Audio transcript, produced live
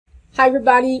Hi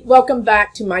everybody, welcome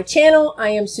back to my channel. I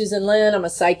am Susan Lynn. I'm a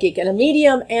psychic and a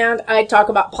medium, and I talk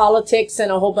about politics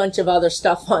and a whole bunch of other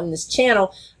stuff on this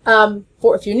channel.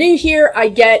 If you're new here, I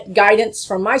get guidance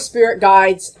from my spirit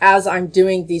guides as I'm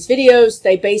doing these videos.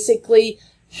 They basically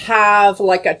have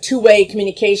like a two-way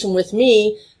communication with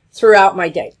me throughout my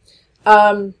day.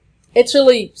 It's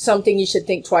really something you should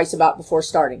think twice about before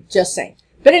starting, just saying.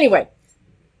 But anyway,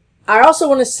 I also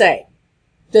want to say,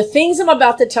 the things I'm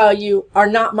about to tell you are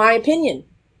not my opinion.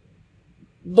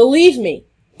 Believe me,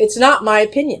 it's not my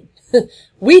opinion.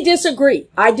 We disagree.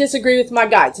 I disagree with my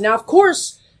guides. Now, of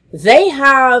course, they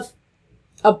have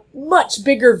a much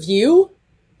bigger view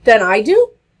than I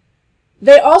do.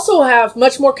 They also have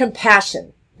much more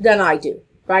compassion than I do,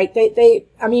 right?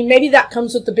 I mean, maybe that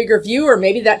comes with the bigger view, or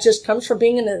maybe that just comes from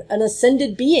being an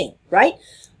ascended being, right?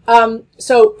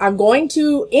 So I'm going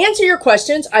to answer your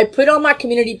questions. I put on my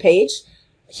community page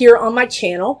here on my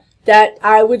channel that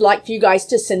I would like for you guys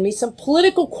to send me some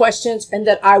political questions and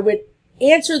that I would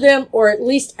answer them, or at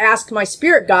least ask my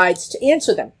spirit guides to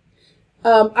answer them.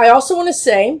 I also want to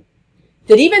say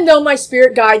that even though my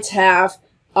spirit guides have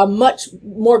a much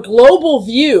more global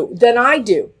view than I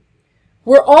do,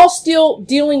 we're all still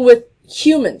dealing with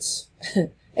humans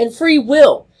and free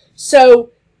will.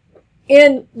 So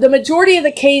in the majority of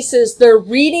the cases, they're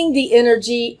reading the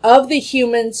energy of the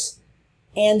humans,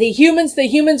 and the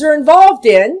humans are involved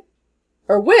in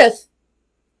or with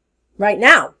right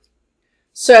now.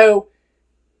 So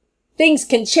things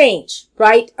can change,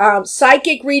 right?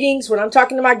 Psychic readings, when I'm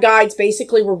talking to my guides,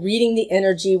 basically we're reading the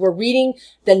energy. We're reading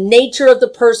the nature of the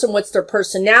person. What's their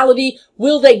personality?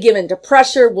 Will they give into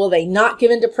pressure? Will they not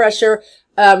give into pressure?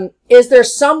 Is there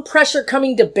some pressure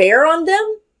coming to bear on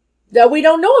them that we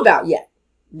don't know about yet?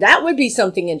 That would be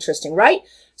something interesting, right?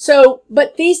 So,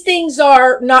 but these things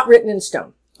are not written in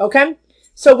stone, okay?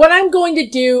 So what I'm going to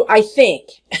do, I think,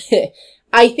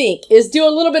 is do a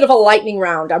little bit of a lightning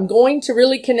round. I'm going to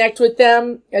really connect with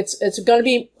them. It's going to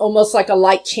be almost like a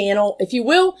light channel, if you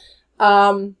will.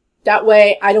 That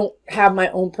way I don't have my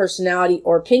own personality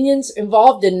or opinions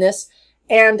involved in this.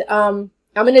 And,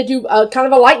 I'm going to do a kind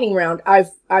of a lightning round.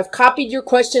 I've copied your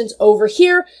questions over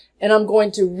here, and I'm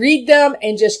going to read them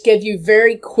and just give you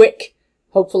very quick,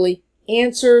 hopefully,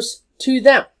 answers to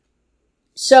them.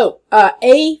 So,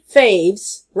 A.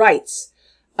 Faves writes,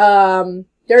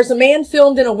 there's a man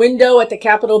filmed in a window at the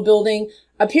Capitol building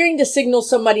appearing to signal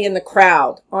somebody in the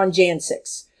crowd on Jan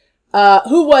 6.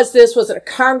 Who was this? Was it a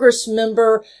Congress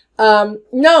member?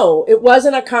 No, it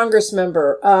wasn't a Congress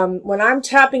member. When I'm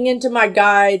tapping into my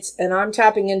guides and I'm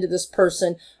tapping into this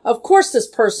person, of course this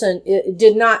person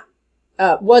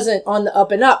wasn't on the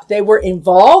up and up. They were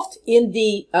involved in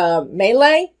the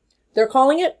melee, they're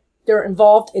calling it. They're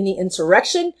involved in the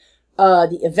insurrection,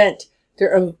 the event.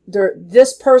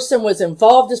 This person was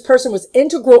involved. This person was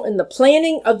integral in the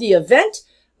planning of the event.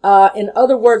 In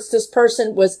other words, this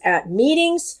person was at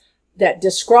meetings that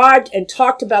described and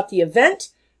talked about the event.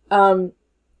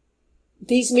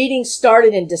 These meetings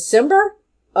started in December,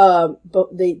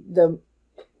 but the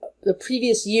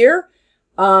previous year.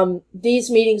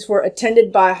 These meetings were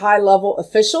attended by high-level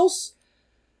officials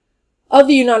of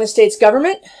the United States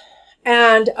government.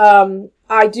 And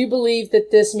I do believe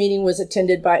that this meeting was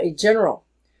attended by a general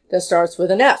that starts with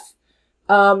an F.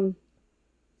 I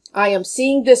am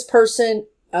seeing this person.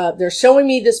 They're showing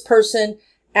me this person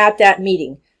at that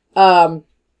meeting.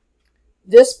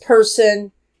 This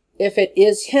person, if it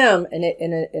is him, and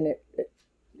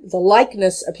the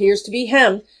likeness appears to be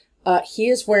him, he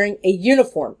is wearing a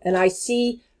uniform, and I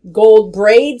see gold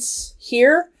braids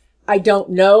here. I don't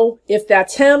know if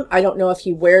that's him. I don't know if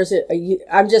he wears it.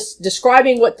 I'm just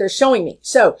describing what they're showing me.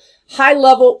 So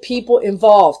high-level people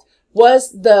involved.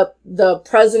 Was the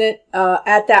president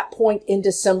at that point in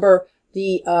December,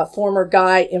 the former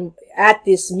guy at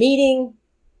this meeting?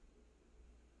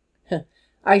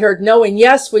 I heard no and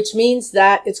yes, which means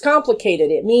that it's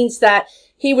complicated. It means that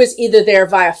he was either there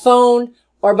via phone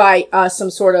or by some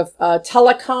sort of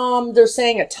telecom. They're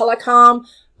saying a telecom.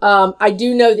 I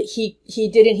do know that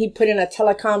he put in a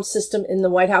telecom system in the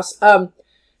White House.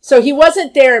 So he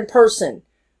wasn't there in person.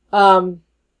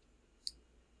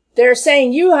 They're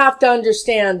saying you have to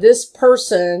understand this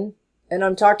person, and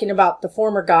I'm talking about the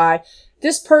former guy,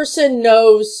 this person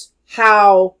knows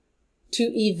how to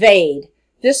evade.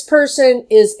 This person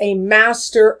is a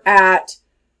master at,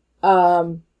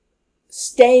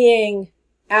 staying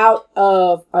out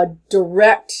of a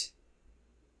direct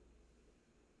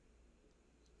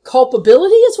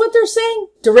culpability is what they're saying.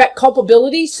 Direct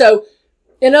culpability. So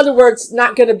in other words,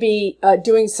 not going to be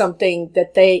doing something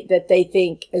that they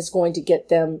think is going to get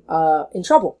them in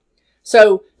trouble.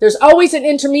 So there's always an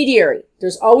intermediary.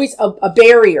 There's always a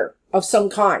barrier of some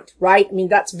kind, right? I mean,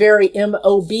 that's very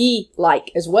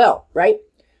MOB-like as well, right?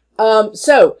 Plus,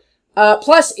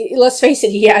 let's face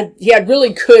it, he had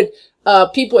really good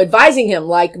people advising him,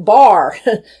 like Barr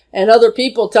and other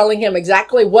people telling him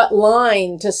exactly what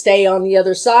line to stay on the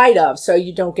other side of so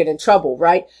you don't get in trouble,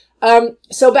 right?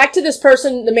 So back to this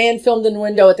person, the man filmed in the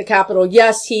window at the Capitol.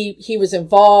 Yes, he was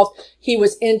involved. He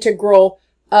was integral.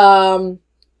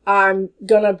 I'm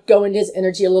gonna go into his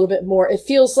energy a little bit more. It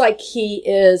feels like he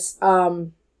is,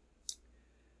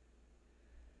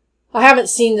 I haven't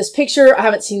seen this picture. I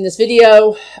haven't seen this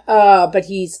video, but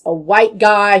he's a white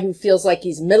guy who feels like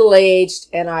he's middle-aged,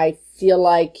 and I feel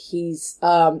like he's,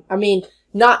 I mean,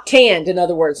 not tanned, in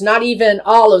other words, not even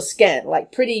olive skin,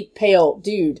 like pretty pale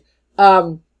dude.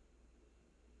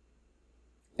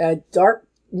 Dark,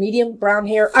 medium brown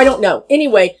hair. I don't know.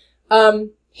 Anyway,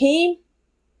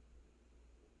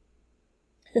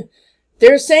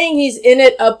 they're saying he's in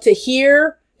it up to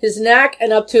here, his neck,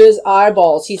 and up to his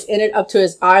eyeballs. He's in it up to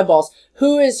his eyeballs.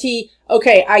 Who is he?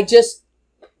 Okay, this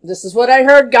is what I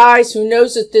heard, guys. Who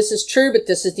knows if this is true, but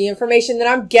this is the information that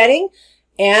I'm getting.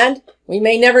 And we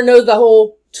may never know the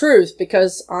whole truth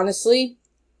because, honestly,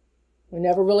 we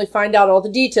never really find out all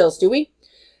the details, do we?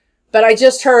 But I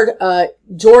just heard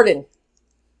Jordan,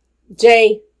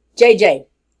 JJ.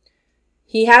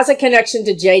 He has a connection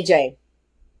to JJ.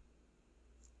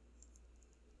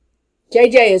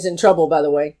 JJ is in trouble, by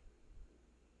the way.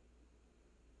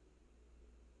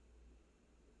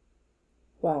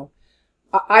 Wow.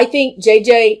 I think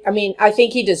JJ, I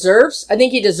think he deserves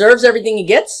everything he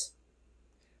gets.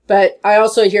 But I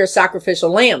also hear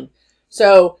sacrificial lamb.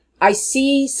 So I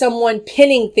see someone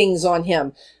pinning things on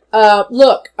him.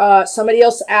 Look, somebody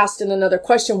else asked in another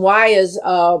question, why is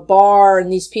Barr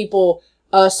and these people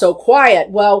so quiet?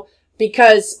 Well,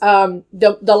 because the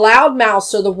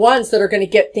loudmouths are the ones that are going to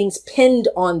get things pinned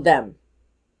on them.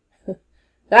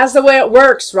 That's the way it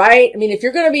works, right? I mean, if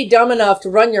you're going to be dumb enough to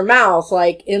run your mouth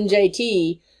like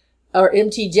MJT or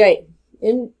MTJ,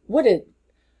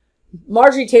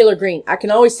 Marjorie Taylor Greene. I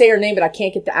can always say her name, but I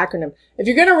can't get the acronym. If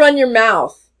you're going to run your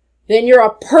mouth, then you're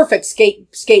a perfect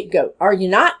scapegoat. Are you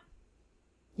not?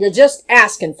 You're just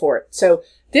asking for it. So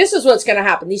this is what's going to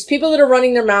happen. These people that are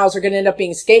running their mouths are going to end up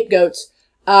being scapegoats.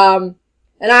 And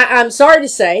I'm sorry to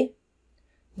say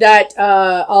that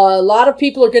a lot of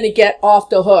people are going to get off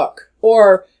the hook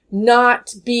or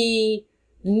not be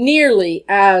nearly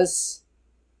as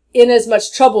in as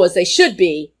much trouble as they should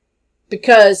be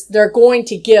because they're going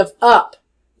to give up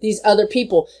these other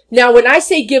people. Now, when I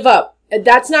say give up,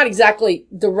 that's not exactly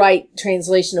the right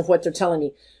translation of what they're telling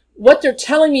me. What they're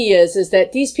telling me is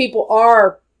that these people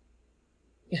are,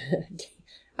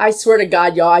 I swear to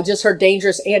God, y'all, I just heard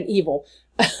dangerous and evil.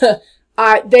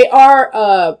 They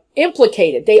are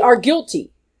implicated. They are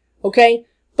guilty. Okay?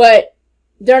 But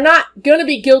they're not going to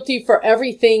be guilty for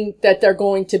everything that they're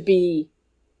going to be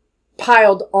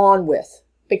piled on with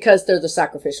because they're the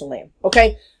sacrificial lamb.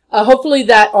 Okay? Hopefully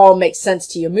that all makes sense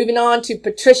to you. Moving on to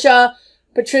Patricia.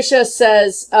 Patricia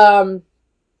says,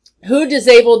 who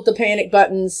disabled the panic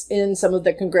buttons in some of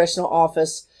the congressional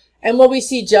office? And will we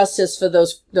see justice for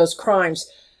those crimes?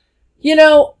 You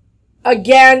know,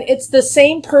 again, it's the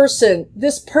same person.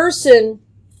 This person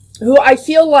who I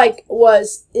feel like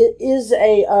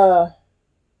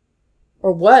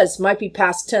might be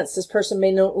past tense. This person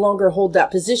may no longer hold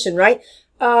that position, right?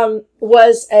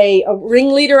 Was a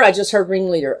ringleader. I just heard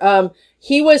ringleader.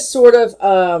 He was sort of,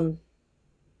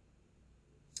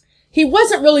 he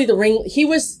wasn't really the ring. He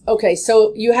was, okay,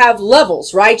 so you have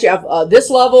levels, right? You have this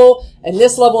level and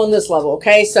this level and this level,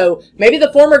 okay? So maybe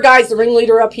the former guy's the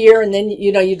ringleader up here and then,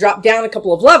 you know, you drop down a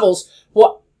couple of levels.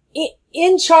 Well, he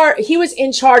was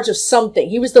in charge of something.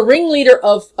 He was the ringleader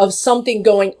of something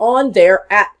going on there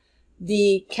at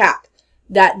the Cap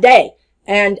that day.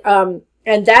 And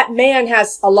that man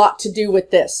has a lot to do with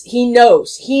this. He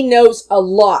knows a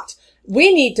lot.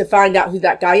 We need to find out who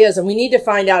that guy is and we need to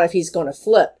find out if he's going to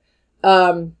flip.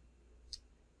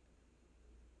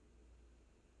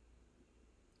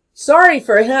 Sorry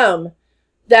for him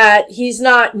that he's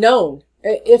not known.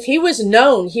 If he was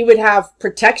known, he would have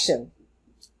protection.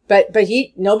 But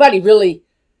nobody really,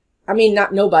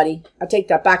 not nobody. I take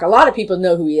that back. A lot of people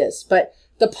know who he is, but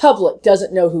the public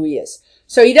doesn't know who he is.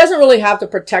 So he doesn't really have the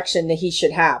protection that he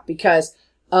should have because,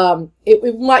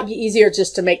 it might be easier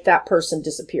just to make that person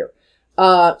disappear.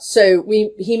 So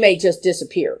he may just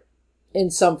disappear in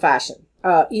some fashion,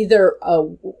 either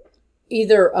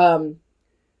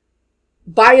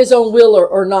by his own will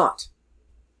or not.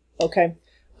 Okay.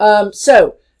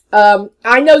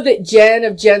 I know that Jen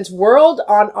of Jen's World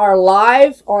on our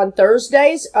live on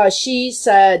Thursdays, she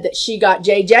said that she got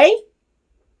JJ,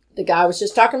 the guy I was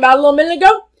just talking about a little minute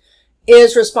ago,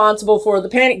 is responsible for the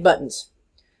panic buttons.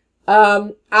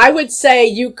 I would say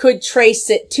you could trace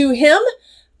it to him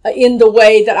in the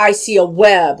way that I see a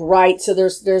web, right? So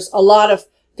there's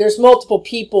multiple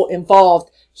people involved.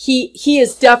 He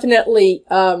is definitely,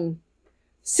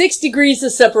 6 degrees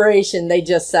of separation, they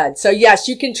just said. So yes,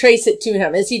 you can trace it to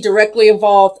him. Is he directly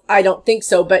involved? I don't think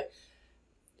so, but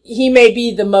he may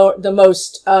be the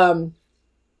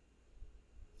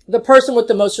person with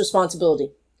the most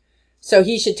responsibility. So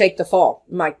he should take the fall,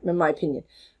 in my opinion.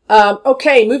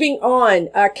 Okay, moving on.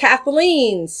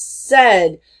 Kathleen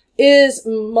said, is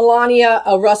Melania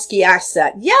a Rusky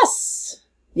asset? Yes.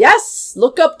 Yes.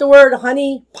 Look up the word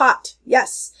honey pot.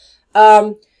 Yes.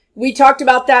 We talked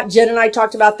about that. Jen and I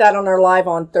talked about that on our live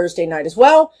on Thursday night as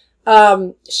well.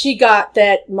 She got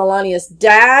that Melania's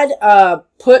dad,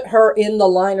 put her in the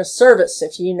line of service,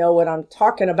 if you know what I'm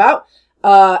talking about,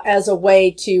 as a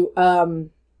way to,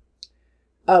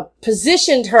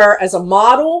 positioned her as a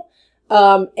model,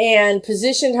 and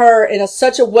positioned her in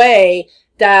such a way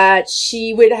that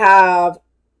she would have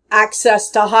access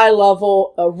to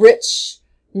high-level, rich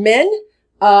men,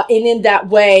 and in that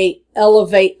way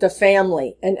elevate the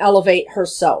family and elevate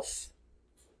herself.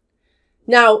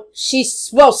 Now, she's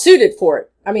well suited for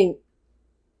it. I mean,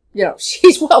 you know,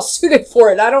 she's well suited for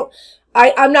it.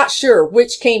 I'm not sure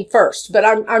which came first, but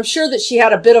I'm sure that she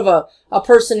had a bit of a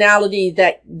personality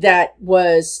that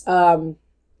was,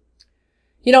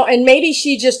 you know, and maybe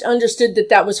she just understood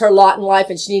that was her lot in life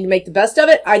and she needed to make the best of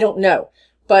it. I don't know.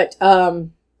 But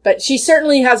she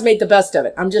certainly has made the best of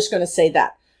it. I'm just going to say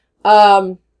that.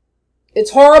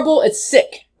 It's horrible. It's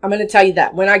sick. I'm going to tell you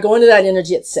that. When I go into that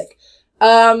energy, it's sick.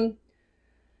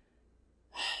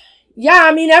 Yeah,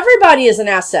 I mean, everybody is an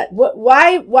asset.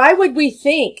 Why would we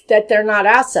think that they're not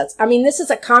assets? I mean, this is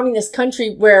a communist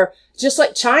country where, just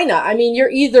like China, I mean,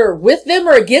 you're either with them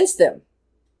or against them.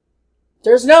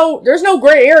 There's no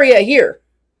gray area here.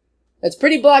 It's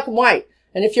pretty black and white.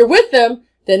 And if you're with them,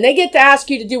 then they get to ask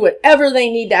you to do whatever they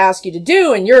need to ask you to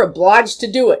do, and you're obliged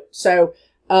to do it. So,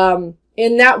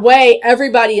 in that way,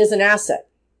 everybody is an asset.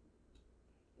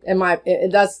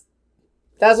 That's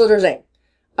what they're saying.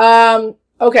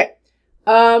 Okay.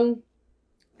 And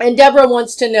Deborah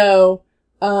wants to know,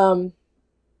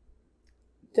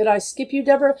 did I skip you,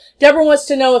 Deborah? Deborah wants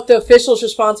to know if the officials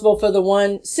responsible for the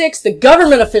 1/6, the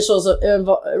government officials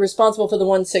responsible for the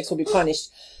 1/6 will be punished.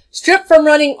 Stripped from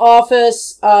running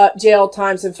office, jail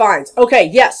times and fines. Okay,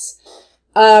 yes.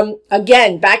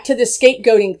 Again, back to the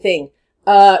scapegoating thing.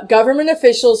 Government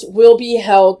officials will be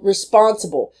held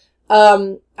responsible.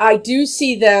 I do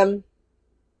see them,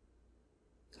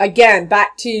 again,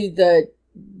 back to the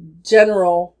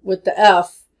general with the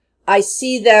F, I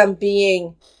see them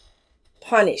being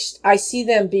punished. I see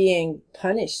them being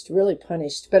punished, really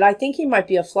punished. But I think he might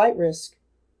be a flight risk.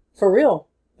 For real.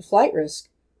 A flight risk.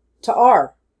 To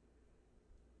R.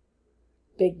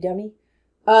 Big dummy.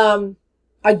 A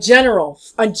general.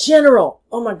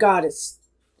 Oh my God, it's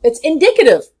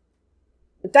indicative.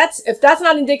 If that's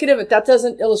not indicative, if that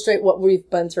doesn't illustrate what we've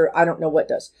been through, I don't know what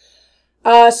does.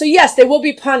 So yes, they will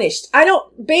be punished.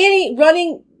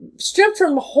 Running, stripped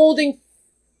from holding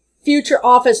future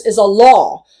office is a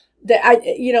law.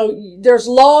 There's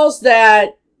laws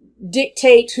that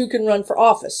dictate who can run for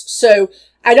office. So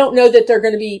I don't know that they're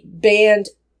going to be banned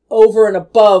over and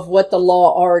above what the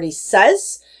law already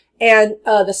says. And,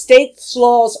 the state's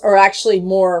laws are actually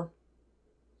more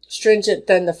stringent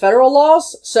than the federal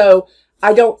laws. So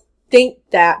I don't think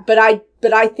that, but I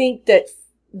think that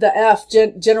the F,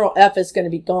 General F is going to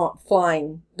be gone.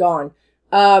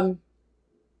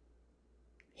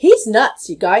 He's nuts,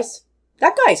 you guys.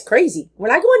 That guy's crazy.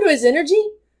 When I go into his energy,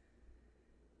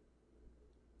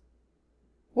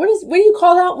 what do you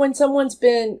call that when someone's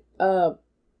been,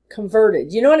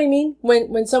 converted? You know what I mean?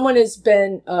 When someone has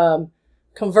been,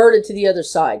 converted to the other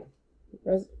side.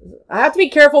 I have to be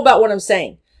careful about what I'm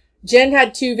saying. Jen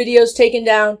had 2 videos taken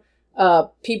down.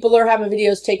 People are having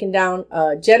videos taken down.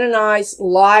 Jen and I's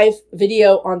live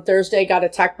video on Thursday got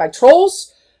attacked by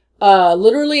trolls.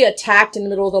 Literally attacked in the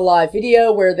middle of the live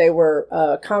video where they were,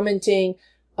 commenting,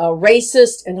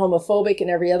 racist and homophobic and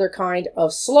every other kind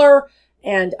of slur.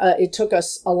 And, it took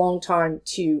us a long time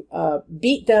to,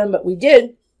 beat them, but we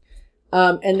did.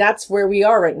 And that's where we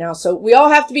are right now. So we all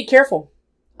have to be careful.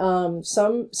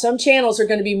 Some channels are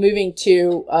going to be moving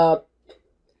to,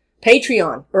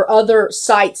 Patreon or other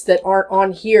sites that aren't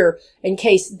on here in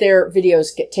case their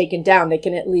videos get taken down. They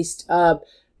can at least,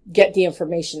 get the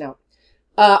information out.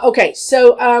 Okay.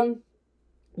 So,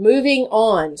 moving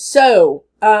on. So,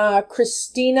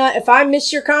 Christina, if I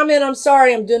miss your comment, I'm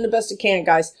sorry. I'm doing the best I can,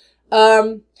 guys.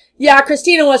 Yeah,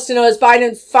 Christina wants to know, is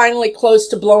Biden finally close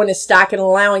to blowing his stack and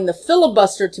allowing the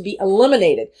filibuster to be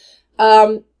eliminated?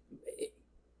 And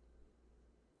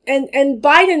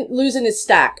Biden losing his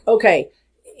stack. Okay.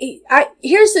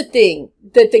 Here's the thing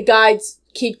that the guides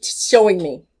keep showing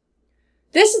me.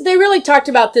 They really talked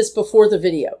about this before the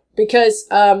video because,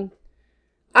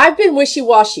 I've been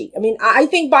wishy-washy. I mean, I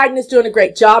think Biden is doing a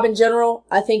great job in general.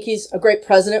 I think he's a great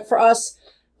president for us.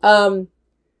 But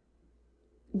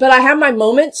I have my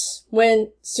moments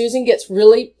when Susan gets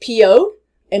really PO'd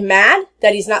and mad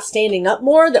that he's not standing up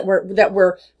more, that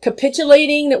we're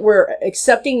capitulating, that we're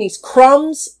accepting these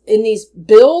crumbs in these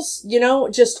bills, you know,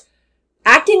 just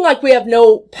acting like we have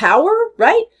no power,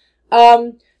 right?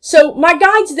 So my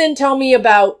guides then tell me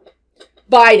about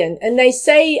Biden, and they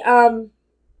say, I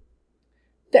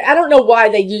don't know why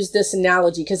they use this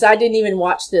analogy because I didn't even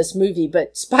watch this movie,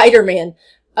 but Spider-Man,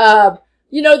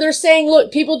 you know, they're saying,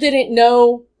 look, people don't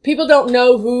know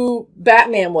who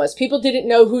Batman was. People didn't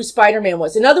know who Spider-Man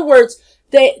was. In other words,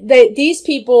 these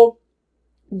people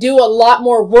do a lot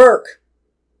more work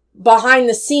behind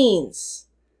the scenes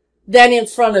than in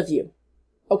front of you.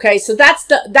 Okay. So that's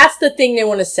the thing they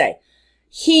want to say.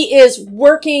 He is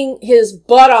working his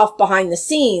butt off behind the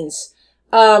scenes.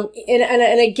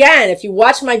 And again, if you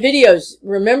watch my videos,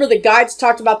 remember the guides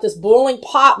talked about this boiling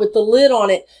pot with the lid on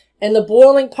it and the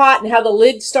boiling pot and how the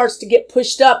lid starts to get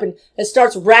pushed up and it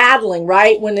starts rattling,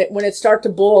 right? When it starts to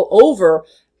boil over.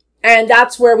 And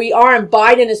that's where we are. And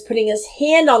Biden is putting his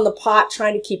hand on the pot,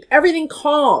 trying to keep everything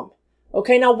calm.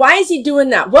 Okay. Now, why is he doing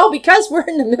that? Well, because we're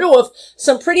in the middle of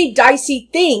some pretty dicey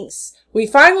things. We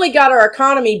finally got our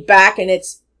economy back and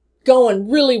it's going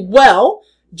really well.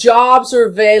 Jobs are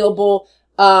available.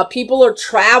 People are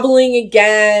traveling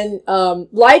again.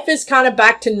 Life is kind of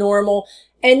back to normal.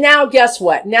 And now guess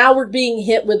what? Now we're being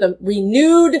hit with a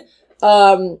renewed,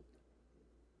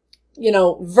 you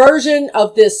know, version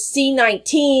of this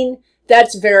C-19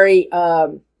 that's very,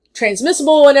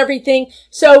 transmissible and everything.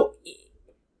 So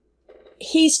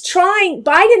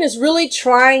Biden is really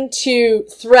trying to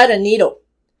thread a needle.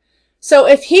 So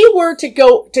if he were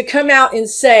to come out and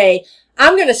say,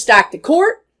 I'm going to stack the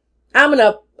court, I'm going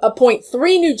to appoint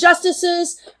 3 new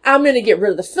justices, I'm going to get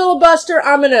rid of the filibuster,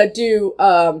 I'm going to do,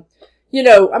 you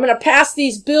know, I'm going to pass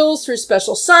these bills through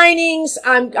special signings,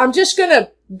 I'm just going to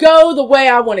go the way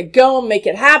I want to go and make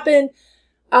it happen.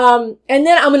 And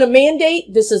then I'm going to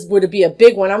mandate, would be a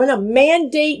big one, I'm going to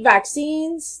mandate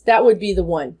vaccines. That would be the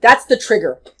one. That's the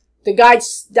trigger.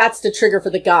 That's the trigger for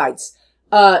the guides.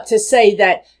 To say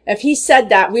that if he said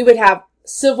that, we would have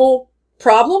civil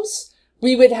problems.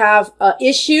 We would have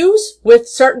issues with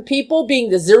certain people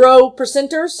being the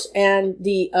 0%ers and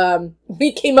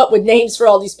we came up with names for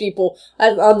all these people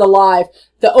on the live.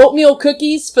 The oatmeal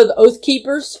cookies for the oath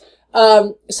keepers.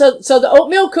 So the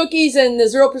oatmeal cookies and the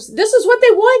 0%, this is what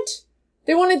they want.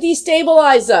 They want to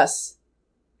destabilize us.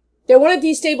 They want to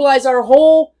destabilize our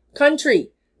whole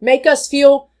country, make us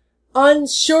feel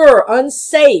unsure,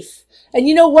 unsafe. And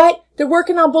you know what? They're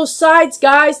working on both sides,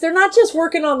 guys. They're not just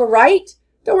working on the right.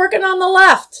 They're working on the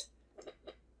left.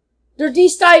 They're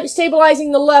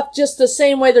destabilizing the left just the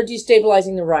same way they're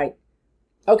destabilizing the right.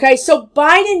 Okay, so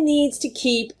Biden needs to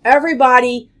keep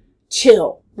everybody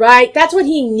chill, right? That's what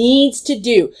he needs to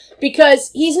do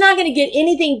because he's not going to get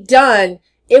anything done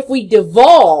if we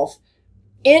devolve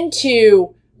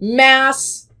into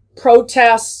mass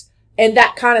protests and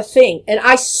that kind of thing. And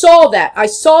I saw that. I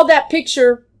saw that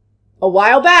picture a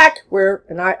while back where,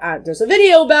 and there's a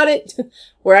video about it,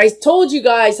 where I told you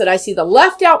guys that I see the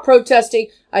left out protesting,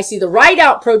 I see the right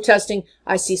out protesting,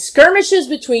 I see skirmishes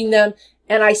between them,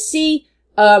 and I see,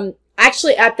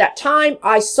 actually at that time,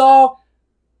 I saw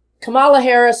Kamala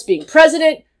Harris being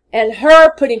president and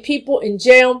her putting people in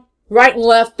jail, right and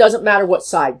left, doesn't matter what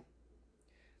side.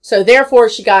 So therefore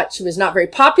she was not very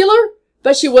popular,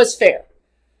 but she was fair.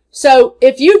 So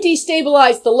if you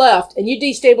destabilize the left and you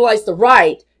destabilize the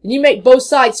right, and you make both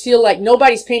sides feel like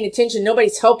nobody's paying attention,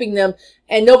 nobody's helping them,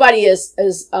 and nobody is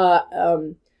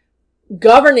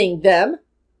governing them,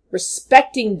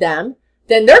 respecting them,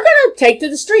 then they're going to take to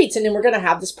the streets, and then we're going to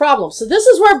have this problem. So this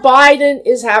is where Biden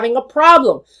is having a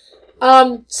problem.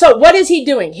 So what is he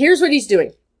doing? Here's what he's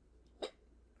doing.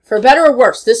 For better or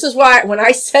worse, this is why when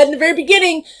I said in the very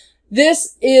beginning,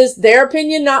 this is their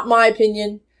opinion, not my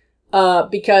opinion.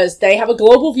 Because they have a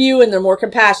global view and they're more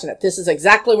compassionate. This is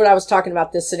exactly what I was talking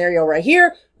about, this scenario right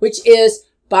here, which is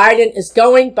Biden is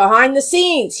going behind the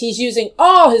scenes. He's using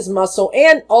all his muscle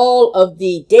and all of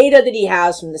the data that he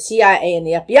has from the CIA and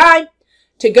the FBI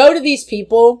to go to these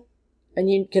people And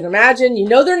you can imagine, you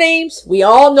know their names. We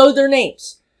all know their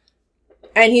names.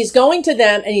 And he's going to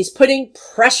them and he's putting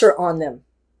pressure on them.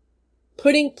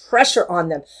 Putting pressure on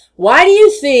them. Why do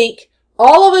you think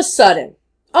all of a sudden,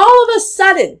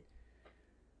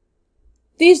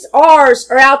 these R's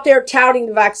are out there touting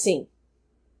the vaccine?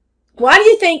 Why do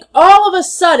you think all of a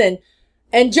sudden,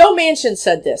 and Joe Manchin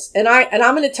said this, and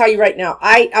I'm going to tell you right now,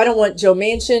 I don't want Joe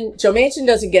Manchin. Joe Manchin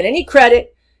doesn't get any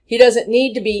credit. He doesn't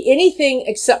need to be anything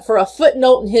except for a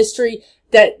footnote in history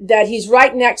that he's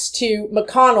right next to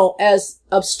McConnell as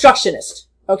obstructionist.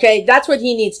 Okay, that's what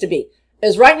he needs to be.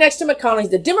 Is right next to McConnell. He's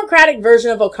the Democratic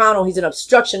version of O'Connell. He's an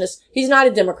obstructionist. He's not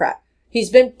a Democrat. He's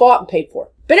been bought and paid for.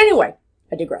 But anyway,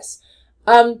 I digress.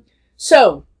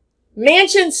 So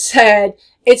Manchin said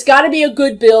it's got to be a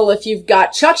good bill if you've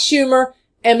got Chuck Schumer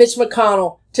and Mitch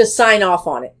McConnell to sign off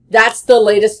on it. That's the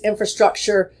latest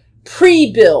infrastructure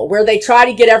pre-bill where they try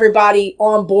to get everybody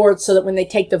on board so that when they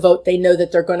take the vote, they know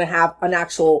that they're going to have an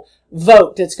actual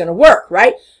vote that's going to work,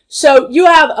 right? So you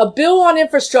have a bill on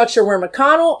infrastructure where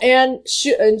McConnell and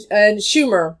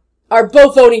Schumer are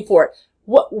both voting for it.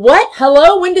 What?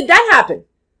 Hello? When did that happen?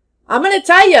 I'm going to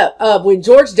tell you, when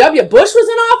George W. Bush was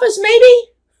in office, maybe?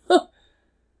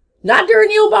 Not during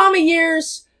the Obama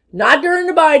years, not during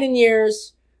the Biden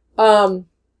years,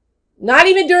 not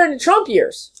even during the Trump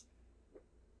years.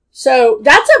 So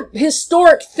that's a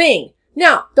historic thing.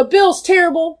 Now, the bill's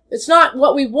terrible. It's not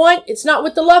what we want. It's not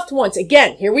what the left wants.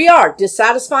 Again, here we are,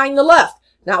 dissatisfying the left.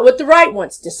 Not what the right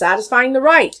wants, dissatisfying the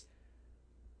right.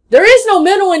 There is no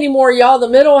middle anymore, y'all. The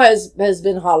middle has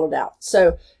been hollowed out.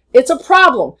 So it's a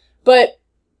problem. But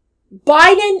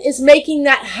Biden is making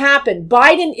that happen.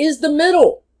 Biden is the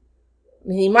middle. I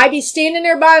mean, he might be standing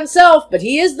there by himself, but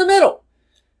he is the middle.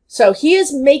 So he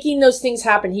is making those things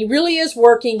happen. He really is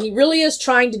working. He really is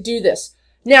trying to do this.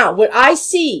 Now, what I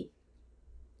see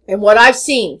and what I've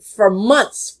seen for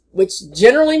months, which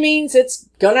generally means it's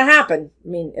going to happen. I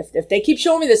mean, if they keep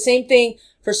showing me the same thing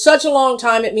for such a long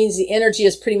time, it means the energy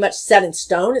is pretty much set in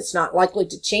stone. It's not likely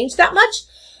to change that much.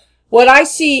 What I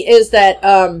see is that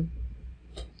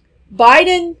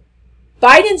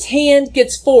Biden's hand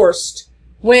gets forced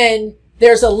when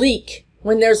there's a leak.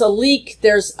 When there's a leak,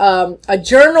 there's a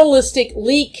journalistic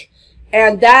leak,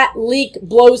 and that leak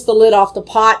blows the lid off the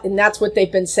pot, and that's what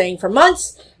they've been saying for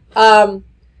months.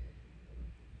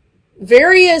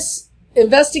 Various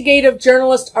investigative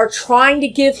journalists are trying to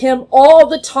give him all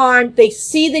the time. They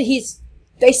see that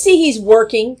he's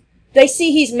working. They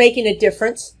see he's making a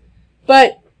difference.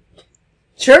 But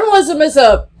journalism is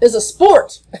a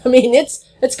sport. I mean,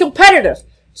 it's competitive.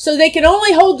 So they can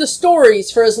only hold the stories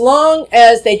for as long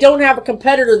as they don't have a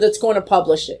competitor that's going to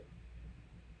publish it.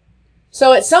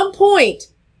 So at some point,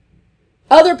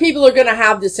 other people are going to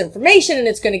have this information and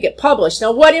it's going to get published.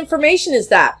 Now, what information is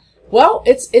that? Well,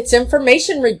 it's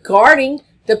information regarding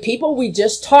the people we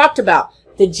just talked about.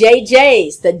 The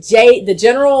JJs, the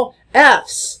General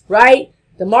Fs, right?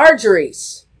 The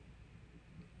Marjories,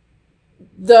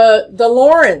 the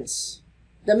Laurens,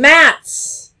 the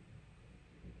Matts.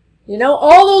 You know,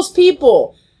 all those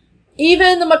people,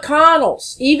 even the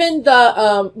McConnells, even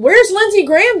the, where's Lindsey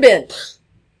Graham been?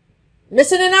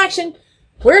 Missing in action.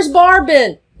 Where's Barr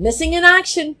been? Missing in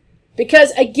action.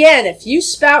 Because again, if you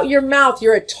spout your mouth,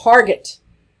 you're a target.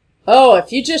 Oh,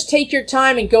 if you just take your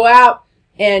time and go out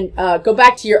and go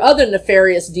back to your other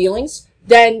nefarious dealings,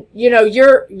 then, you know,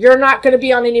 you're not going to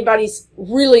be on anybody's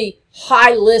really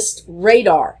high list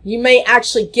radar. You may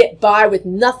actually get by with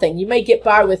nothing. You may get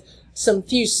by with some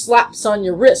few slaps on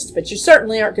your wrist, but you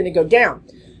certainly aren't going to go down.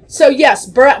 So yes,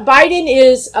 Biden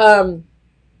is,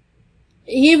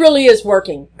 he really is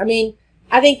working. I mean,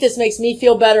 I think this makes me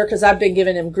feel better because I've been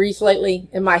giving him grief lately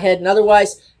in my head and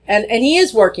otherwise. And he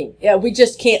is working. Yeah, we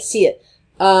just can't see it.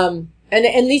 And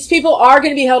these people are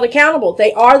going to be held accountable.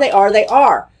 They are.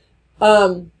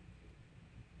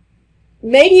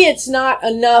 Maybe it's not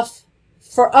enough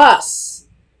for us,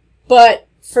 but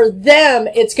for them,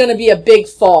 it's going to be a big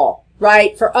fall,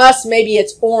 right? For us, maybe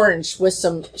it's orange with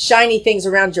some shiny things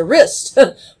around your wrist.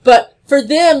 But for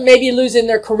them, maybe losing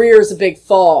their career is a big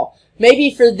fall.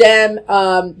 Maybe for them,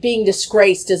 being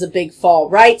disgraced is a big fall,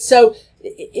 right? So,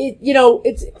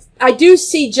 I do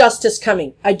see justice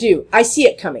coming. I do. I see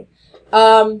it coming.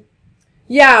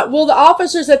 Yeah, will the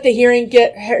officers at the hearing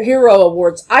get hero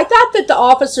awards? I thought that the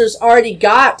officers already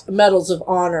got medals of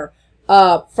honor,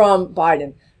 from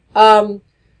Biden.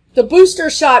 The booster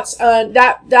shots,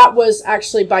 that was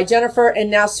actually by Jennifer, and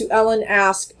now Sue Ellen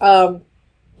asked,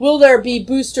 will there be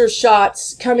booster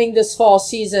shots coming this fall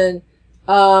season?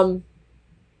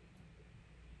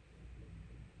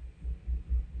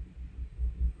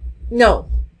 No.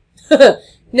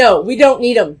 No, we don't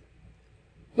need them.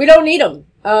 We don't need them.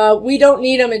 We don't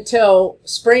need them until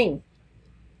spring.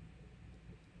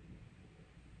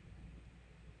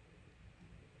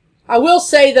 I will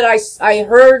say that I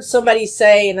heard somebody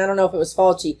say, and I don't know if it was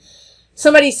Fauci,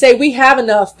 somebody say we have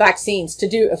enough vaccines to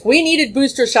do. If we needed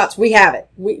booster shots, we have it.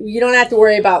 You don't have to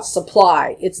worry about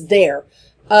supply. It's there.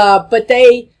 But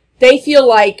they feel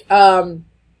like we're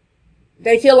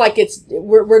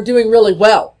doing really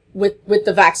well with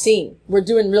the vaccine. We're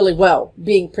doing really well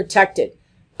being protected.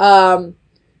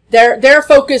 Their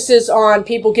focus is on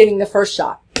people getting the first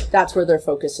shot. That's where their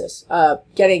focus is.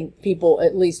 Getting people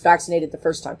at least vaccinated the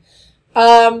first time.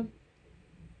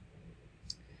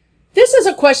 This is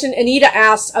a question Anita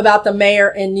asked about the mayor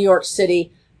in New York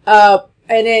City. And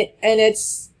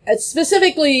it's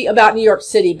specifically about New York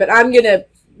City, but I'm going to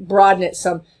broaden it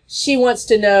some. She wants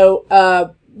to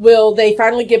know, will they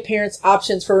finally give parents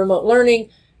options for remote learning?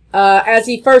 As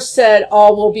he first said,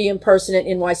 all will be in person at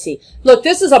NYC. Look,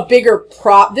 this is a bigger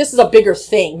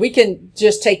thing. We can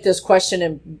just take this question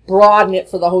and broaden it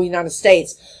for the whole United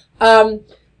States.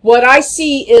 What I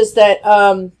see is that,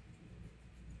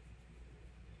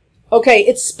 okay,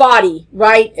 it's spotty,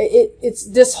 right? It's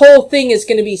this whole thing is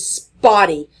going to be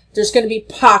spotty. There's going to be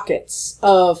pockets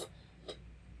of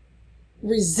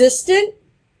resistant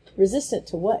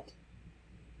to what?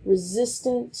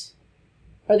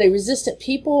 Are they resistant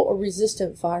people or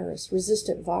resistant virus?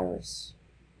 Resistant virus.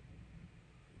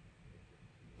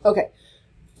 Okay.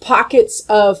 Pockets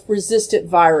of resistant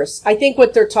virus. I think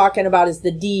what they're talking about is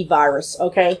the D virus,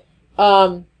 okay?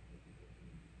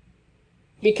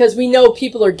 Because we know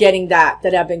people are getting that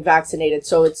have been vaccinated,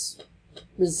 so it's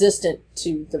resistant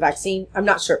to the vaccine. I'm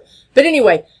not sure. But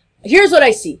anyway, here's what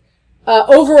I see.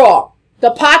 Overall,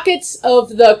 the pockets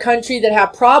of the country that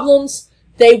have problems,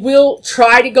 they will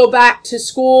try to go back to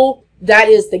school. That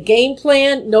is the game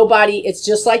plan. It's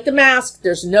just like the mask.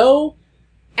 There's no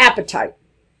appetite.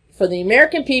 For the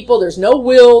American people, there's no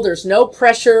will, there's no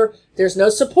pressure, there's no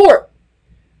support.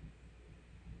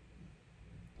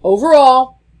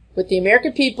 Overall, with the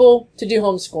American people to do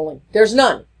homeschooling, there's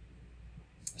none.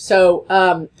 So,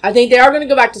 I think they are going to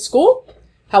go back to school.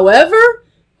 However,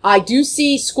 I do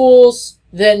see schools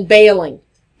then bailing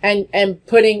and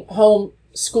putting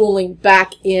homeschooling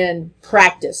back in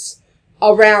practice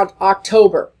around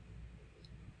October.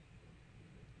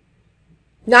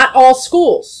 Not all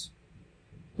schools.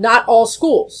 Not all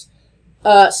schools.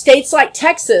 States like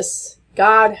Texas,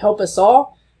 God help us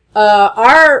all,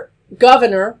 our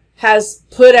governor has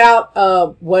put out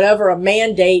a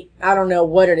mandate, I don't know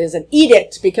what it is, an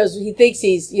edict, because he thinks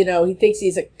he's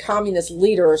a communist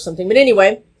leader or something. But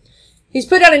anyway, he's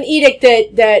put out an edict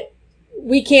that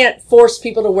we can't force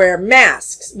people to wear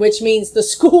masks, which means the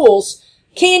schools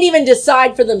can't even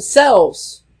decide for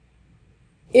themselves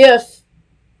if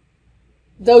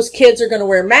those kids are going to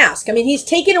wear masks. I mean, he's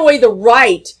taken away the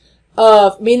right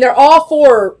of, they're all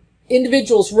for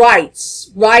individuals' rights,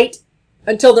 right?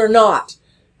 Until they're not.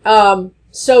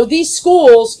 So these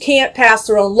schools can't pass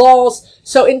their own laws.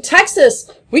 So in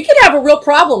Texas, we could have a real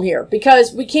problem here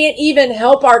because we can't even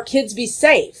help our kids be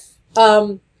safe. That's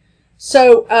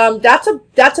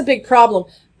a big problem.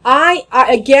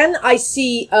 I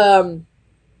see,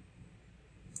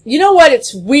 you know what?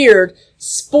 It's weird.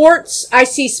 Sports, I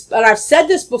see, and I've said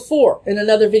this before in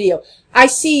another video, I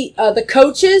see the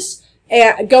coaches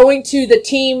going to the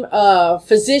team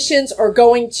physicians or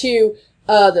going to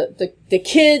the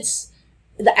kids,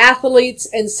 the athletes,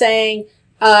 and saying,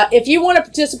 if you want to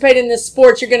participate in this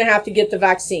sport, you're going to have to get the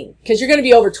vaccine because you're going to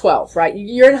be over 12, right?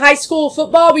 You're in high school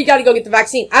football, we got to go get the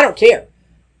vaccine. I don't care.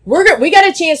 We got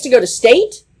a chance to go to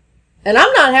state, and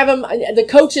I'm not having, the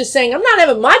coach is saying, I'm not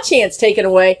having my chance taken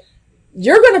away.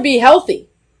 You're going to be healthy.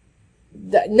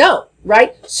 No,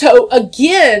 right? So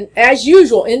again, as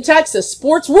usual in Texas,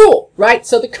 sports rule, right?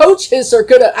 So the coaches are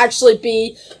going to actually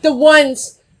be the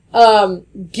ones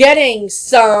getting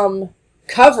some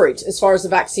coverage as far as the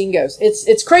vaccine goes.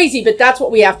 It's crazy, but that's what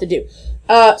we have to do.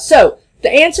 So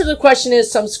the answer to the question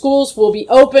is some schools will be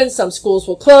open, some schools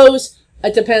will close.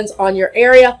 It depends on your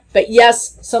area, but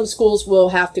yes, some schools will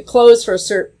have to close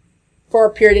for a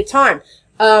period of time.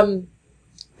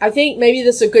 I think maybe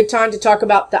this is a good time to talk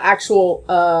about the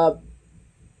actual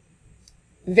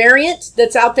variant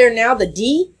that's out there now, the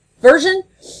D version.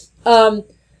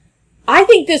 I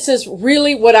think this is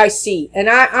really what I see, and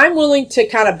I'm willing to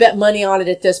kind of bet money on it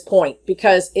at this point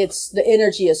because the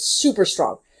energy is super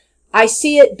strong. I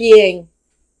see it being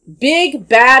big,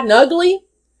 bad, and ugly,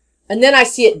 and then I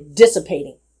see it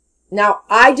dissipating. Now,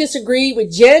 I disagree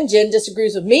with Jen. Jen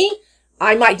disagrees with me.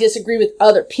 I might disagree with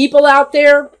other people out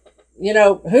there. You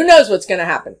know, who knows what's going to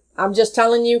happen? I'm just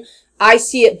telling you, I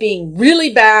see it being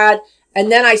really bad,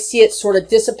 And then I see it sort of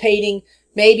dissipating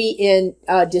maybe in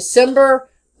December.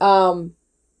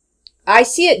 I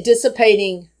see it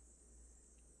dissipating,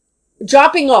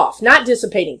 dropping off, not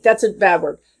dissipating. That's a bad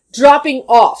word. Dropping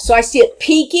off. So I see it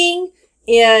peaking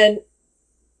in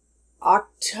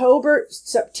October,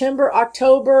 September,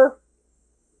 October,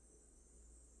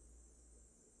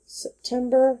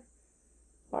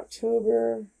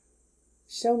 October.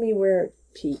 Show me where it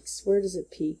peaks. Where does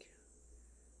it peak?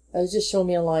 It was just showing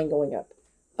me a line going up.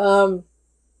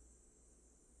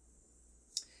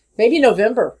 Maybe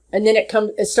November, and then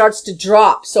it starts to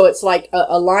drop. So it's like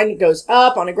a line that goes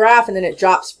up on a graph, and then it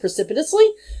drops precipitously.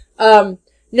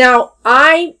 Now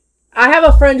I have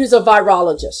a friend who's a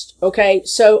virologist. Okay,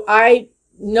 so I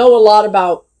know a lot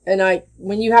about, and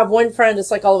when you have one friend,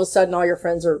 it's like all of a sudden all your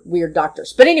friends are weird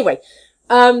doctors. But anyway,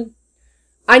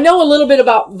 I know a little bit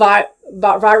about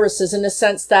viruses in the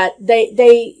sense that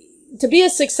to be a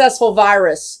successful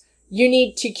virus, you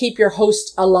need to keep your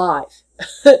host alive.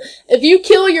 If you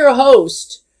kill your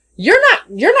host, you're not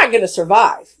going to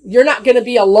survive. You're not going to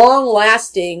be a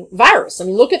long-lasting virus. I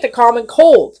mean, look at the common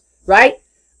cold, right?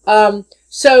 This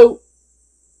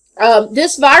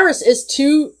virus is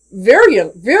too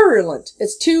virulent.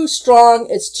 It's too strong.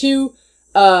 It's too,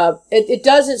 it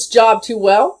does its job too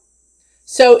well.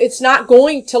 So it's not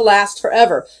going to last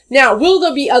forever. Now, will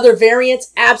there be other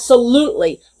variants?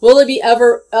 Absolutely. Will there be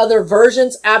other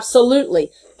versions? Absolutely.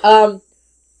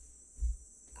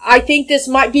 I think this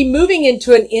might be moving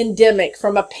into an endemic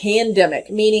from a pandemic,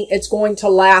 meaning it's going to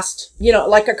last,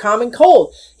 like a common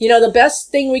cold. The best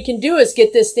thing we can do is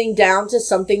get this thing down to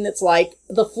something that's like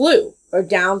the flu or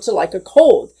down to like a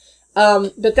cold.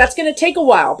 But that's going to take a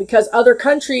while because other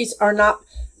countries are not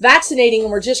vaccinating, and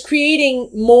we're just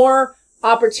creating more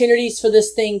opportunities for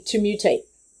this thing to mutate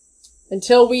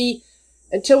until we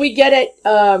get it,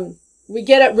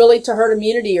 really to herd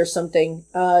immunity or something.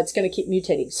 It's going to keep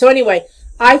mutating. So anyway,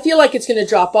 I feel like it's going to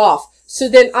drop off. So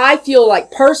then I feel like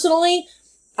personally,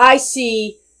 I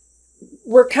see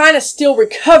we're kind of still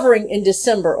recovering in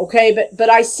December. Okay. But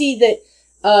I see that,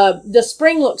 the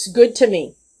spring looks good to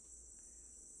me.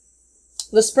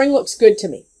 The spring looks good to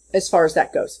me as far as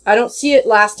that goes. I don't see it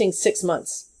lasting 6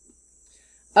 months.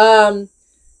 I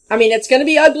mean, it's going to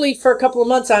be ugly for a couple of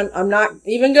months. I'm not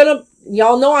even going to,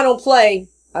 y'all know I don't play.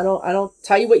 I don't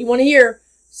tell you what you want to hear.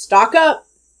 Stock up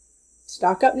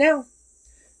now.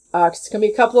 It's going to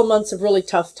be a couple of months of really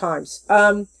tough times.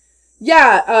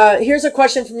 Here's a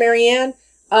question from Marianne.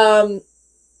 Are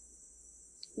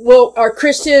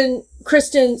Kristen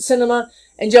Sinema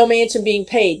and Joe Manchin being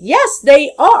paid? Yes,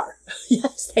 they are.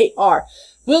 Yes, they are.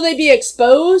 Will they be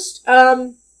exposed?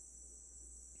 You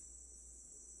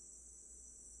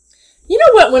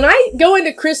know what? When I go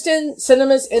into Kristen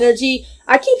Sinema's energy,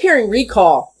 I keep hearing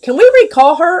recall. Can we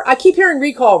recall her? I keep hearing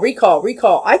recall.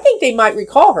 I think they might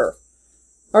recall her.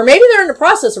 Or maybe they're in the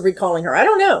process of recalling her. I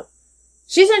don't know.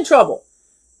 She's in trouble.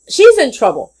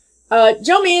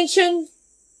 Joe Manchin,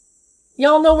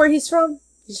 y'all know where he's from?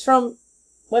 He's from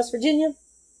West Virginia.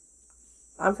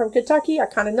 I'm from Kentucky. I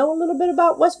kind of know a little bit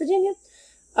about West Virginia.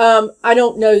 I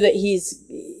don't know that he's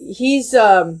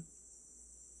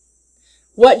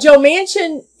what Joe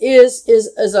Manchin is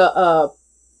a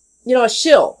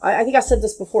shill. I think I said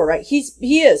this before, right? He's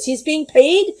being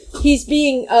paid. He's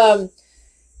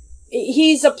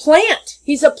a plant.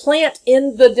 He's a plant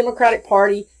in the Democratic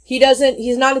Party.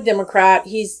 He's not a Democrat.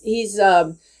 He's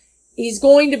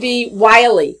going to be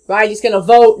wily, right? He's going to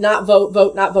vote, not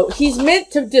vote. He's meant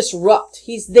to disrupt.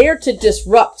 He's there to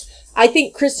disrupt. I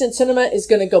think Kristen Sinema is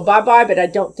going to go bye-bye, but I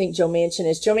don't think Joe Manchin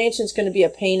is. Joe Manchin's going to be a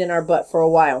pain in our butt for a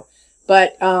while.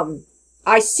 But,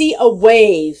 I see a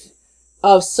wave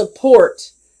of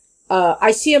support. I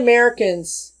see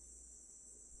Americans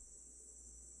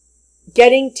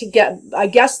getting together. I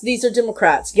guess these are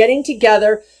Democrats getting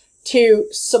together to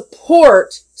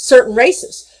support certain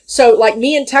races. So like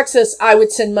me in Texas, I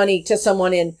would send money to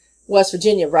someone in West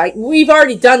Virginia, right? We've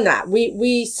already done that.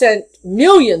 We sent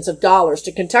millions of dollars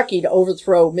to Kentucky to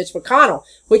overthrow Mitch McConnell,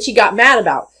 which he got mad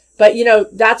about. But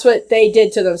that's what they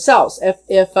did to themselves.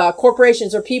 If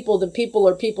corporations are people, then people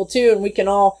are people too, and we can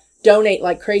all donate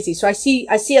like crazy. So I see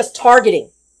us targeting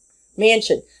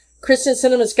Manchin. Kristen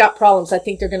Sinema's got problems. I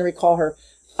think they're going to recall her.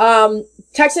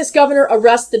 Texas governor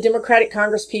arrests the Democratic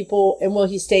Congress people, and will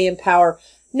he stay in power?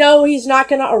 No, he's not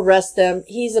going to arrest them.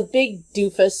 He's a big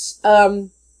doofus.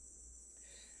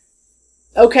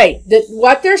 Okay,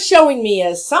 what they're showing me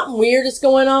is something weird is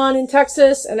going on in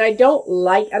Texas, and I don't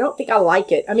think I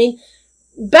like it. I mean,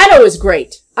 Beto is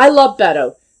great. I love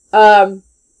Beto.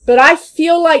 But I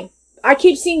feel like I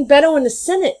keep seeing Beto in the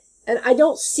Senate, and I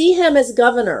don't see him as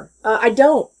governor. I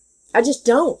just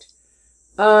don't.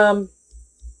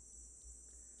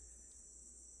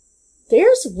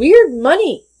 There's weird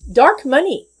money, dark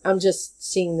money. I'm just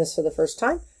seeing this for the first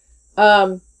time.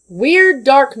 Weird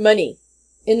dark money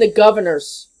in the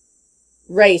governor's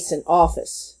race and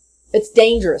office. It's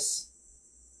dangerous.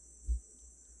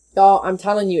 Y'all, I'm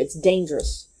telling you, it's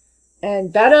dangerous.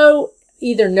 And Beto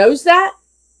either knows that,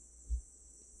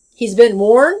 he's been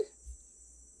warned,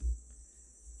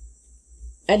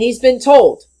 and he's been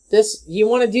told, this, you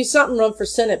want to do something, run for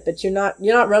Senate, but you're not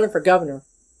running for governor.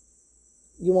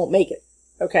 You won't make it.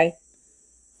 Okay?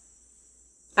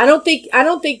 I don't think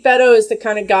Beto is the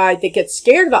kind of guy that gets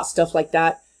scared about stuff like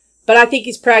that, but I think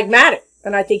he's pragmatic,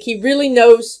 and I think he really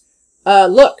knows,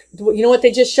 look, you know what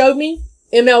they just showed me?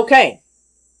 MLK.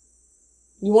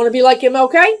 You want to be like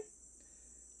MLK?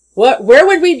 Where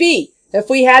would we be if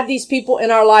we had these people in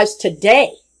our lives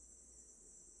today?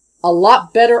 A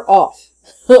lot better off.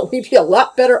 We'd be a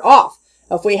lot better off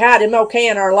if we had MLK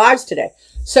in our lives today.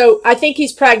 So I think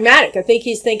he's pragmatic. I think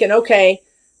he's thinking, okay,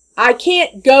 I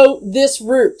can't go this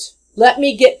route. Let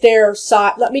me get their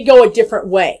side. Let me go a different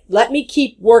way. Let me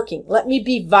keep working. Let me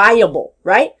be viable,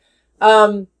 right?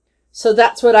 So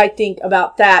that's what I think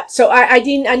about that. So I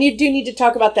do need to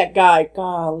talk about that guy.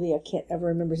 Golly, I can't ever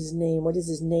remember his name. What is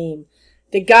his name?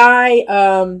 The guy,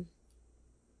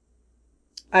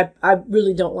 I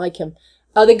really don't like him.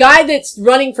 The guy that's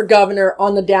running for governor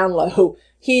on the down low.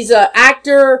 He's an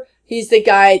actor. He's the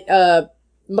guy,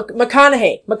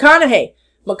 McConaughey.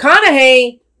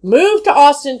 McConaughey moved to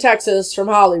Austin, Texas from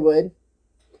Hollywood.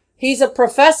 He's a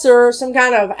professor, some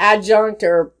kind of adjunct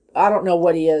or I don't know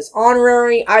what he is.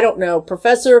 Honorary, I don't know,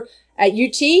 professor at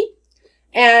UT.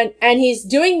 And he's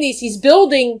doing these, he's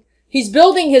building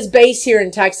his base here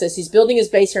in Texas. He's building his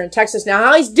base here in Texas. Now,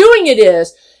 how he's doing it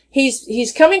is,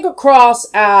 he's coming across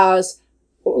as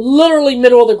literally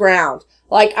middle of the ground.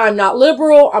 Like, I'm not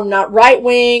liberal, I'm not right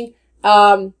wing.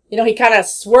 He kind of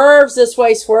swerves this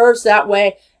way, swerves that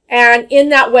way. And in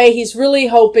that way, he's really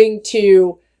hoping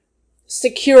to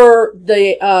secure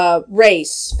the,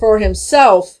 race for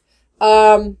himself.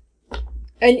 And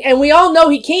we all know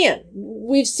he can.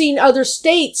 We've seen other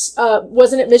states,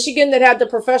 wasn't it Michigan that had the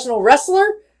professional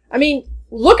wrestler? I mean,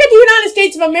 look at the United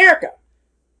States of America.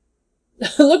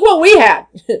 Look what we had.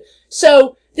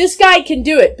 So this guy can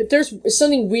do it, but there's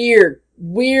something weird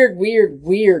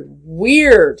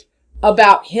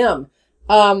about him.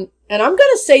 And I'm going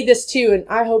to say this too, and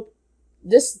I hope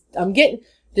this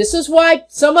is why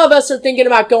some of us are thinking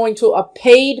about going to a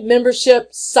paid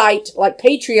membership site like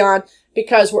Patreon,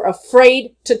 because we're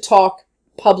afraid to talk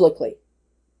publicly.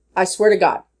 I swear to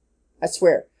God. I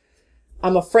swear.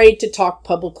 I'm afraid to talk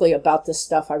publicly about this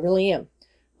stuff. I really am.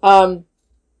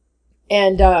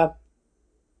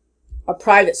 A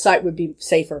private site would be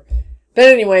safer. But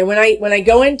anyway, when I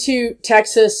go into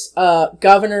Texas,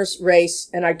 governor's race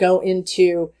and I go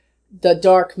into the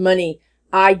dark money,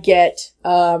 I get,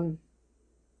 the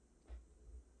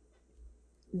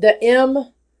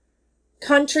M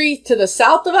country to the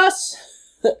south of us.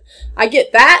 I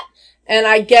get that. And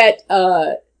I get,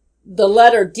 the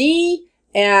letter D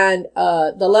and,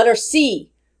 the letter C.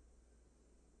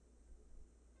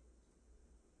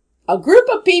 A group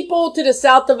of people to the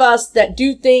south of us that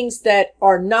do things that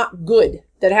are not good,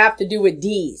 that have to do with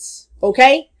D's.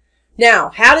 Okay? Now,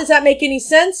 how does that make any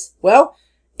sense? Well,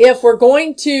 if we're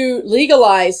going to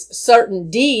legalize certain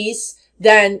D's,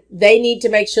 then they need to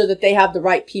make sure that they have the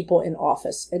right people in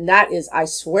office. And that is, I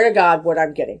swear to God, what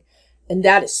I'm getting. And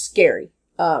that is scary,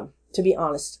 to be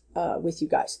honest, with you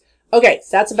guys. Okay,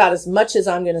 so that's about as much as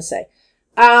I'm going to say.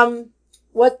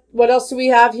 What else do we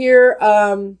have here?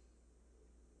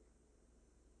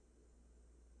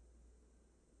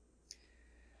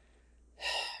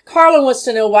 Carla wants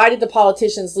to know, why did the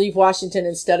politicians leave Washington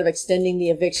instead of extending the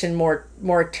eviction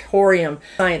moratorium?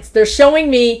 Science. They're showing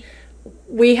me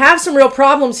we have some real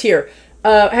problems here.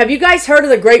 Have you guys heard of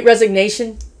the Great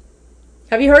Resignation?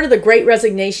 Have you heard of the Great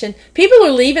Resignation? People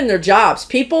are leaving their jobs.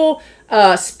 People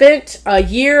spent a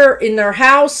year in their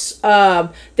house.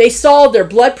 They saw their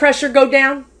blood pressure go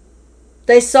down.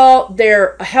 They saw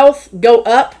their health go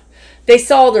up. They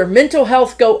saw their mental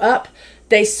health go up.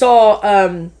 They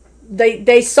saw...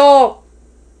 They saw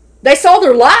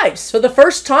their lives for the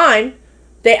first time.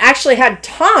 They actually had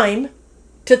time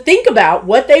to think about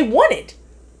what they wanted.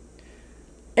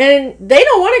 And they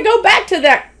don't want to go back to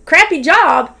that crappy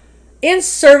job in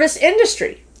service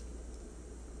industry.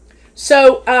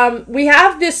 So we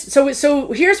have this.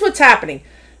 So here's what's happening.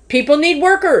 People need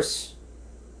workers.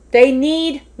 They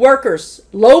need workers,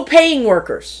 low-paying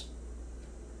workers.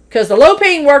 Because the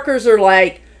low-paying workers are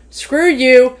like, screw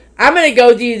you. I'm going to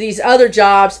go do these other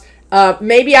jobs.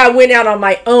 Maybe I went out on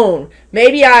my own.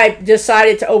 Maybe I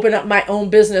decided to open up my own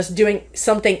business doing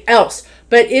something else.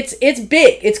 But it's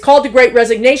big. It's called the Great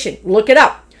Resignation. Look it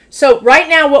up. So right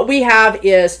now what we have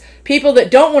is people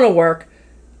that don't want to work,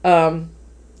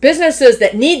 businesses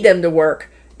that need them to work,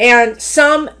 and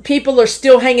some people are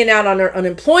still hanging out on their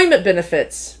unemployment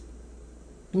benefits.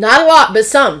 Not a lot, but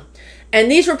some. And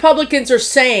these Republicans are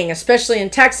saying, especially in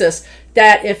Texas,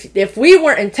 that if we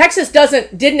weren't, and Texas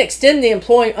didn't extend the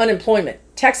unemployment.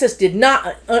 Texas did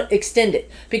not extend it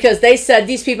because they said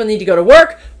these people need to go to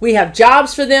work. We have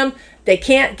jobs for them. They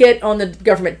can't get on the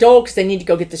government dole because they need to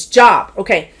go get this job.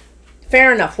 Okay,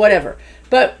 fair enough, whatever.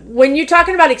 But when you're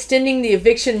talking about extending the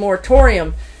eviction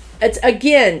moratorium, it's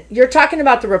again, you're talking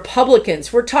about the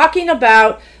Republicans. We're talking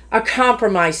about a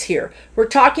compromise here. We're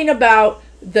talking about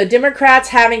the Democrats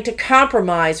having to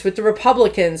compromise with the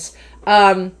Republicans.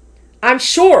 I'm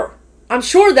sure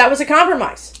that was a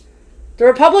compromise. The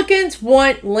Republicans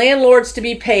want landlords to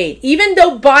be paid. Even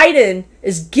though Biden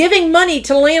is giving money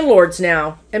to landlords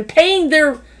now and paying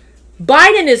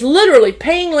Biden is literally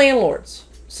paying landlords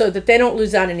so that they don't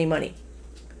lose out any money.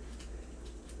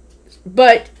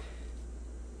 But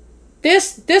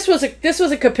this was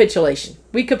a capitulation.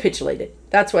 We capitulated.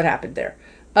 That's what happened there.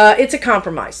 It's a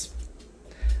compromise.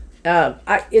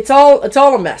 It's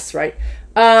all a mess, right?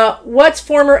 What's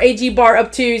former AG Barr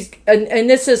up to? And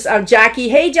this is Jackie.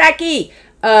 Hey, Jackie.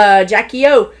 Jackie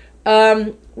O.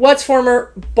 What's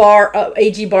former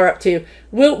AG Barr up to?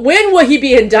 When will he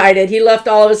be indicted? He left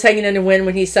all of us hanging in the wind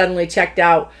when he suddenly checked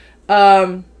out.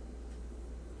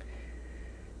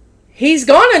 He's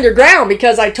gone underground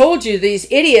because I told you these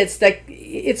idiots that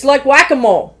it's like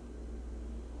whack-a-mole.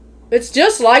 It's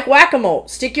just like whack-a-mole.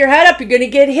 Stick your head up, you're going to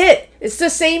get hit. It's the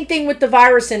same thing with the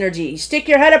virus energy. You stick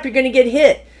your head up, you're going to get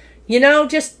hit. You know,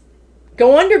 just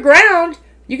go underground.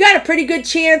 You got a pretty good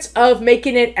chance of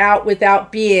making it out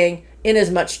without being in as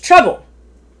much trouble.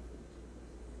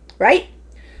 Right?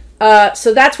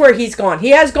 So that's where he's gone. He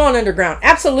has gone underground.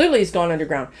 Absolutely, he's gone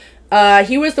underground.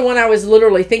 He was the one I was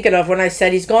literally thinking of when I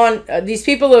said he's gone. These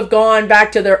people have gone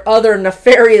back to their other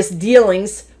nefarious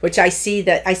dealings, which I see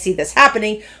this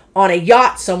happening on a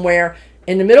yacht somewhere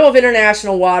in the middle of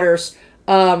international waters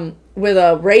with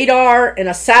a radar and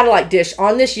a satellite dish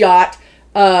on this yacht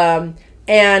and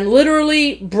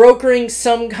literally brokering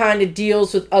some kind of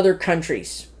deals with other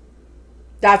countries.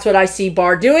 That's what I see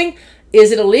Barr doing.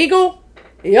 Is it illegal?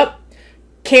 Yep.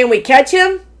 Can we catch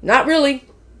him? Not really.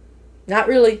 Not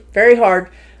really. Very hard.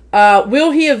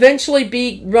 Will he eventually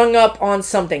be rung up on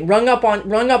something? Rung up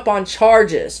on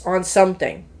charges on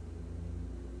something?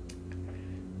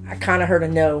 I kind of heard a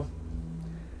no.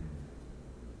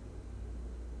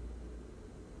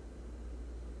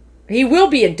 He will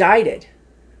be indicted.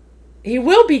 He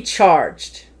will be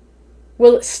charged.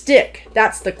 Will it stick?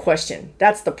 That's the question.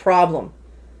 That's the problem.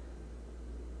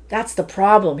 That's the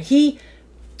problem.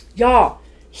 Y'all,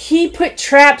 he put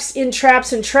traps in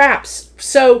traps and traps.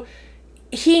 So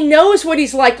he knows what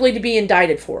he's likely to be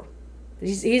indicted for.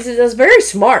 He's very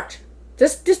smart.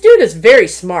 This dude is very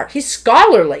smart. He's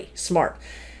scholarly smart.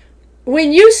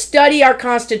 When you study our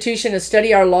Constitution and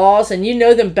study our laws and you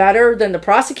know them better than the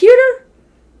prosecutor,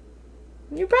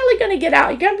 you're probably going to get out.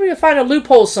 You're going to find a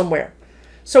loophole somewhere.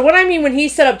 So what I mean when he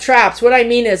set up traps, what I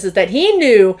mean is that he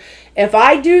knew if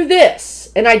I do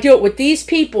this and I do it with these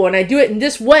people and I do it in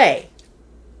this way,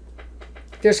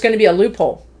 there's going to be a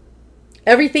loophole.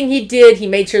 Everything he did, he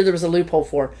made sure there was a loophole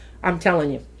for. I'm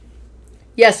telling you.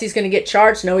 Yes, he's going to get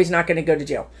charged. No, he's not going to go to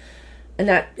jail. And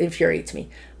that infuriates me,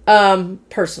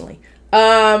 personally.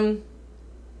 I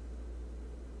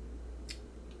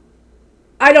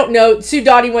don't know. Sue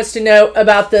Dottie wants to know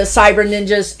about the cyber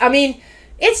ninjas. I mean,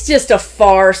 it's just a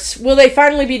farce. Will they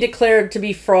finally be declared to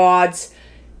be frauds?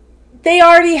 They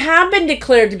already have been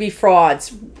declared to be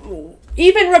frauds.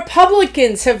 Even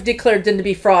Republicans have declared them to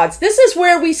be frauds. This is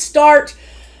where we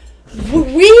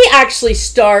actually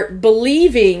start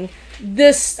believing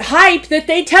this hype that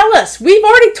they tell us. We've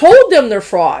already told them they're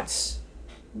frauds.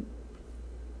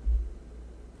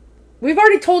 We've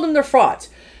already told them they're frauds.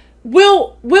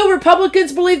 Will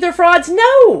Republicans believe they're frauds?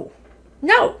 No.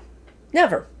 No.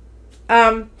 Never.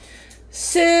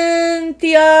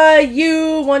 Cynthia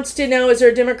Yu wants to know, is there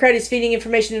a Democrat who's feeding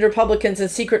information to Republicans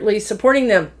and secretly supporting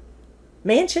them?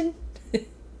 Manchin?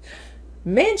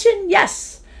 Manchin?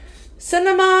 Yes.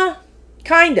 Cinema?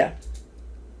 Kinda.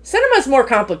 Cinema's more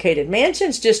complicated.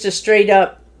 Manchin's just a straight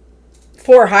up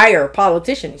for hire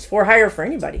politician. He's for hire for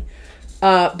anybody.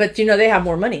 But you know, they have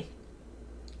more money.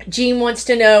 Jean wants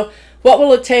to know, what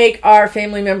will it take our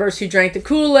family members who drank the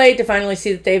Kool-Aid to finally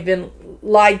see that they've been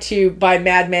lied to by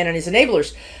Madman and his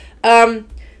enablers?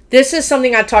 This is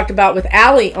something I talked about with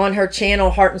Allie on her channel,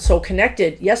 Heart and Soul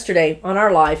Connected, yesterday on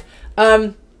our live.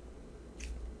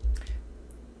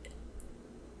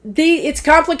 It's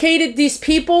complicated. These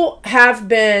people have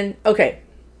been, okay.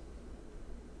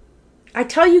 I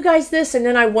tell you guys this and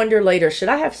then I wonder later, should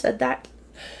I have said that?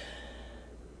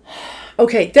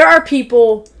 Okay, there are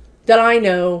people that I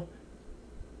know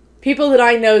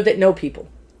that know people.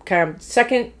 Okay, I'm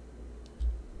second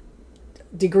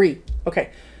degree.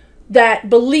 Okay, that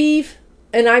believe,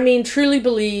 and I mean truly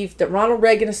believe, that Ronald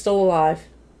Reagan is still alive.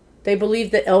 They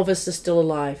believe that Elvis is still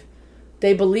alive.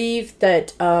 They believe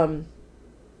that,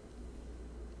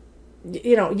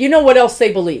 you know what else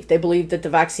they believe. They believe that the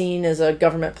vaccine is a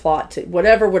government plot, to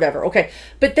whatever. Okay,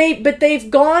 but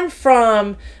they've gone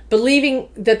from believing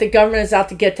that the government is out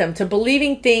to get them to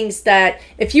believing things that,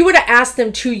 if you would have asked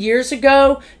them 2 years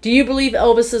ago, do you believe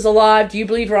Elvis is alive? Do you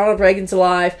believe Ronald Reagan's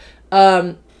alive?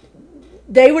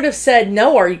 They would have said,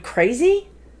 no, are you crazy?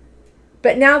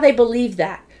 But now they believe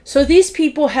that. So these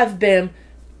people have been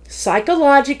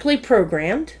psychologically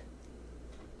programmed.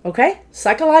 Okay,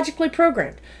 psychologically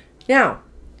programmed. Now,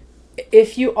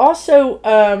 if you also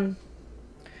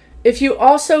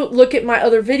look at my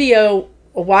other video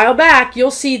a while back,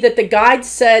 you'll see that the guides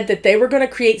said that they were going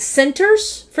to create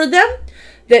centers for them,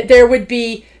 that there would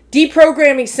be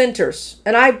deprogramming centers.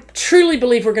 And I truly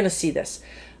believe we're going to see this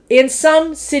in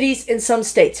some cities, in some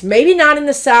states. Maybe not in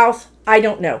the South, I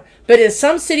don't know. But in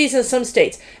some cities and some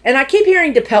states. And I keep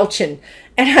hearing DePelchin,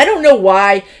 and I don't know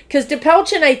why, because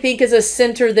DePelchin, I think, is a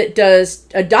center that does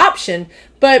adoption,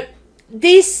 but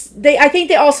I think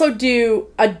they also do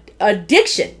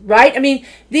addiction, right? I mean,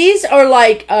 these are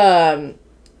like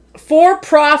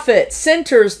for-profit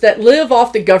centers that live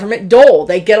off the government dole.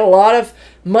 They get a lot of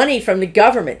money from the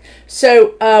government.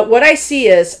 So what I see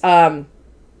is a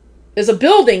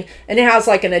building, and it has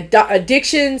like an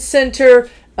addiction center,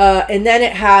 and then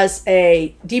it has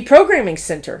a deprogramming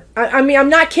center. I mean, I'm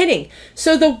not kidding.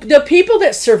 So the people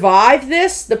that survive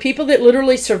this, the people that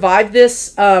literally survive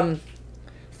this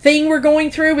thing we're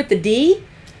going through with the D,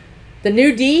 the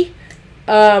new D,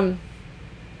 the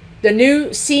new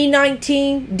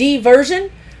C19D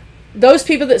version, those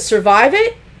people that survive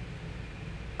it,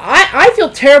 I feel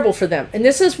terrible for them. And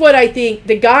this is what I think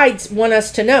the guides want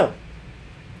us to know.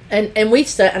 And we've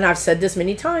said, and I've said this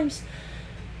many times,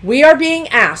 we are being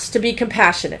asked to be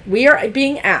compassionate. We are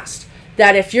being asked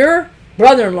that if your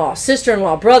brother-in-law,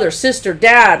 sister-in-law, brother, sister,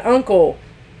 dad, uncle,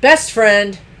 best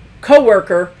friend,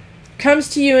 co-worker comes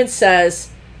to you and says,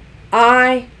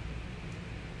 has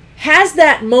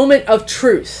that moment of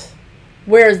truth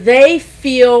where they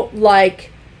feel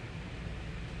like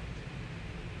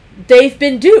they've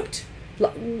been duped.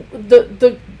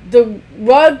 The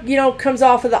rug, comes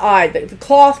off of the eye. The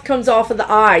cloth comes off of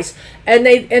the eyes, and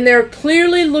they're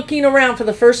clearly looking around for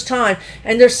the first time,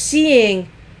 and they're seeing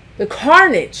the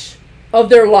carnage of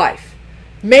their life.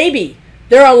 Maybe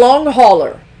they're a long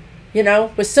hauler,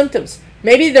 with symptoms.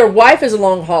 Maybe their wife is a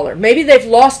long hauler. Maybe they've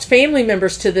lost family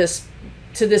members to this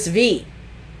V.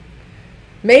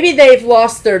 Maybe they've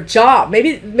lost their job.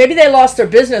 Maybe they lost their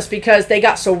business because they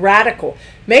got so radical.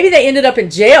 Maybe they ended up in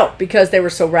jail because they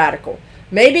were so radical.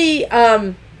 Maybe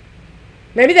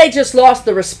they just lost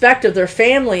the respect of their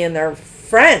family and their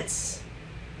friends.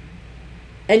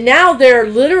 And now they're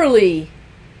literally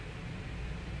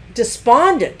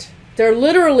despondent. They're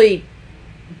literally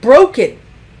broken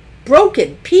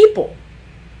people.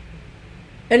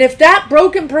 And if that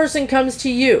broken person comes to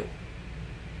you,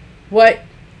 what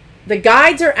the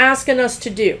guides are asking us to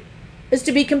do is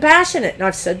to be compassionate. And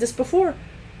I've said this before.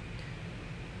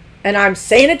 And I'm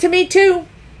saying it to me too,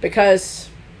 because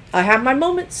I have my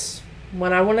moments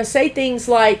when I want to say things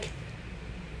like,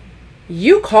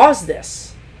 you caused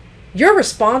this. You're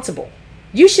responsible.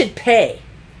 You should pay.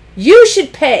 You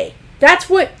should pay. That's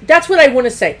what I want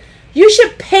to say. You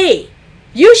should pay.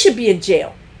 You should be in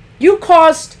jail. You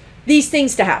caused these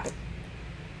things to happen.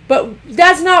 But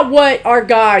that's not what our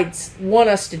guides want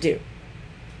us to do.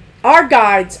 Our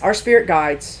guides, our spirit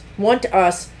guides, want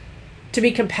us to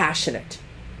be compassionate.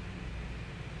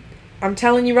 I'm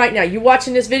telling you right now, you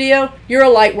watching this video, you're a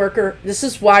light worker. This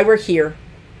is why we're here.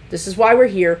 This is why we're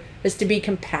here, is to be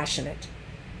compassionate.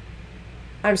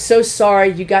 I'm so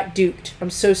sorry you got duped.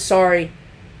 I'm so sorry.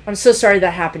 I'm so sorry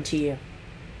that happened to you.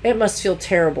 It must feel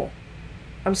terrible.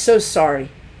 I'm so sorry.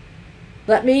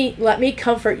 Let me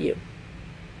comfort you.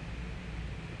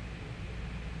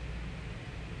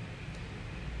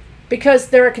 Because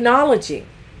they're acknowledging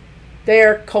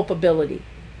their culpability.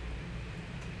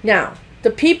 Now, the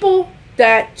people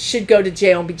that should go to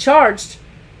jail and be charged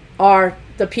are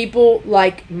the people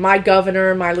like my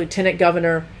governor, my lieutenant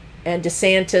governor, and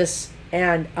DeSantis,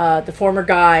 and the former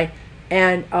guy,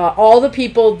 and all the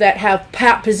people that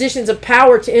have positions of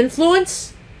power to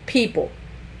influence people.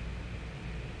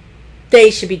 They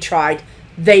should be tried.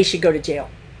 They should go to jail.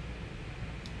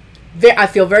 I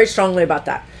feel very strongly about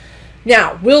that.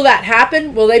 Now, will that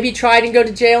happen? Will they be tried and go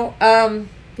to jail?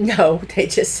 No, they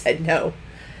just said no.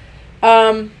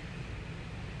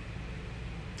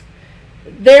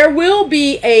 There will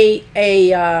be a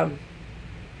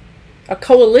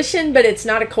coalition, but it's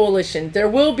not a coalition. There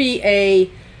will be a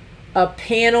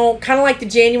panel, kind of like the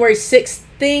January 6th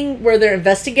thing where they're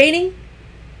investigating.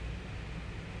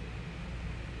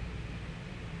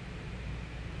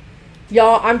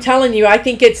 Y'all, I'm telling you, I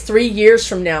think it's 3 years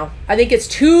from now. I think it's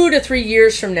 2 to 3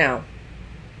 years from now.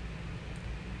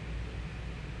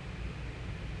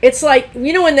 It's like,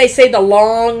 you know when they say the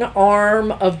long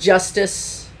arm of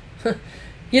justice?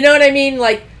 You know what I mean?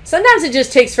 Like, sometimes it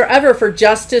just takes forever for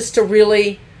justice to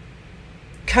really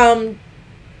come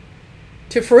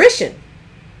to fruition.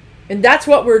 And that's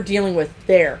what we're dealing with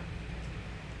there.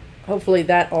 Hopefully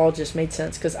that all just made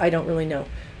sense, because I don't really know.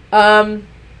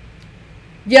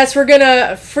 Yes, we're going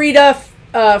to...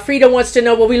 Frida wants to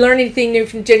know, will we learn anything new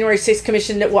from January 6th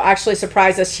Commission that will actually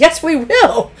surprise us? Yes, we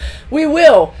will. We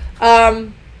will.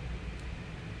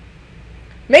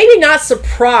 Maybe not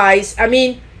surprise. I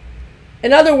mean,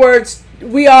 in other words,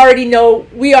 we already know,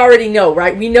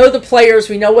 right? We know the players,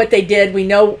 we know what they did, we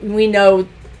know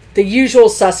the usual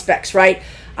suspects, right?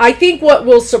 I think what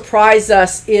will surprise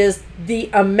us is the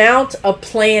amount of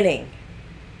planning,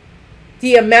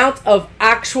 the amount of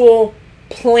actual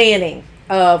planning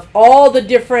of all the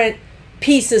different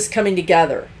pieces coming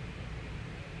together.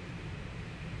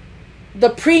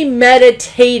 The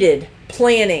premeditated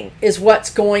planning is what's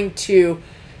going to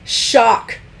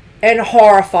shock and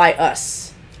horrify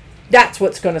us. That's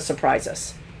what's going to surprise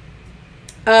us.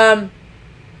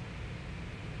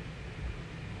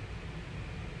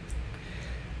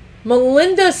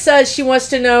 Melinda says she wants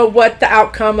to know what the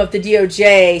outcome of the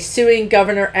DOJ suing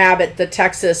Governor Abbott, the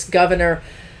Texas governor.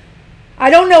 I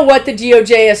don't know what the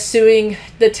DOJ is suing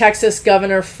the Texas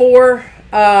governor for.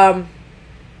 Let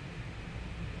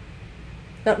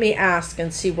me ask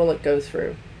and see, will it go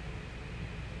through?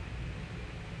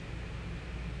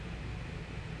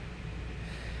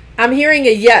 I'm hearing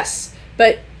a yes,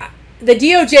 but the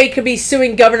DOJ could be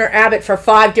suing Governor Abbott for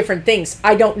 5 different things.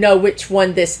 I don't know which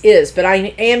one this is, but I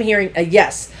am hearing a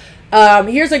yes.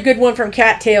 Here's a good one from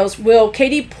Cattails. Will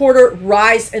Katie Porter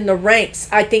rise in the ranks?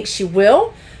 I think she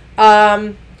will.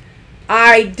 I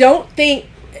don't think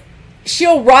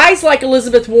she'll rise like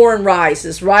Elizabeth Warren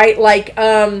rises, right? Like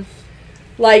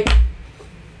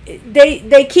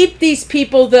they keep these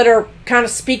people that are kind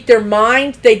of speak their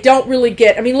mind. They don't really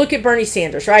get, I mean, look at Bernie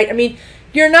Sanders, right? I mean,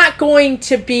 you're not going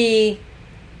to be,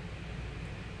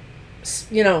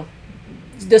 you know,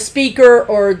 the speaker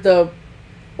or the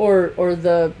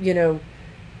you know,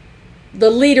 the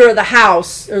leader of the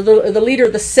House or the leader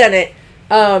of the Senate,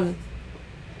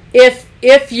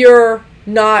 if you're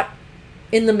not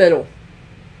in the middle.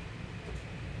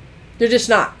 They're just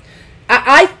not.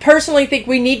 I personally think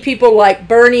we need people like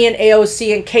Bernie and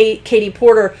AOC and Katie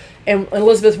Porter and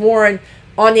Elizabeth Warren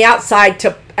on the outside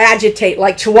to agitate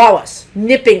like chihuahuas,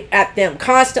 nipping at them,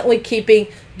 constantly keeping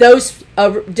those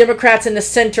Democrats in the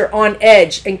center on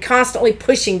edge and constantly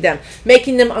pushing them,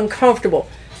 making them uncomfortable,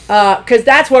 because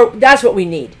that's what we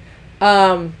need.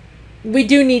 We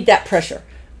do need that pressure.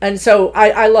 And so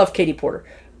I love Katie Porter.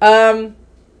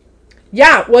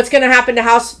 Yeah, what's going to happen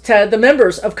to the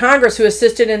members of Congress who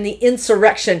assisted in the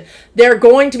insurrection? They're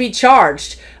going to be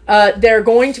charged. They're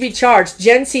going to be charged.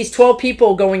 Jen sees 12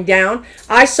 people going down.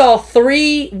 I saw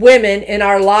 3 women in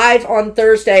our live on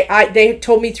Thursday. They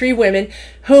told me 3 women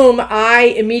whom I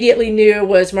immediately knew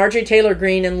was Marjorie Taylor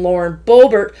Greene and Lauren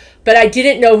Boebert, but I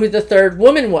didn't know who the 3rd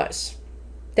woman was.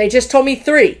 They just told me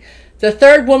 3. The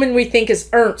 3rd woman we think is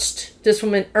Ernst. This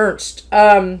woman, Ernst.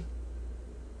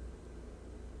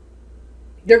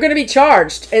 They're going to be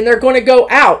charged, and they're going to go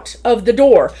out of the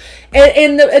door.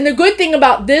 And the good thing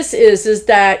about this is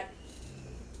that,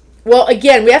 well,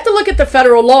 again, we have to look at the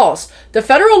federal laws. The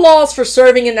federal laws for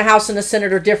serving in the House and the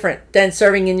Senate are different than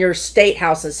serving in your state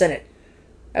House and Senate.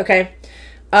 Okay?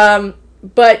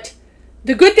 But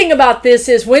the good thing about this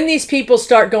is when these people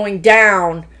start going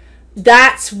down,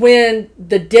 that's when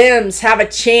the Dems have a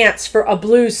chance for a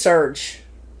blue surge.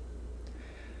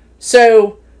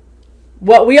 So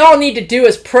what we all need to do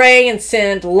is pray and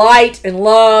send light and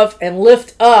love and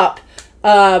lift up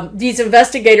these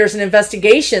investigators and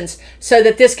investigations so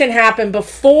that this can happen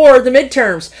before the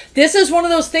midterms. This is one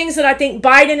of those things that I think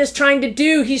Biden is trying to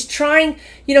do. He's trying,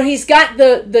 you know, he's got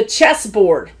the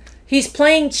chessboard. He's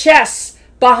playing chess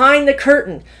behind the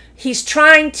curtain. He's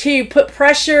trying to put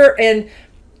pressure and,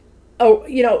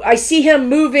 you know, I see him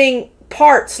moving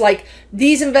parts like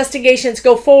these investigations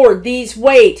go forward, these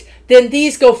wait, then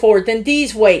these go forward, then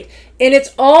these wait. And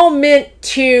it's all meant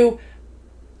to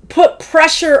put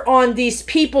pressure on these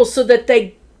people so that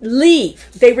they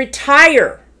leave, they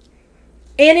retire.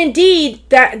 And indeed,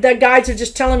 the guides are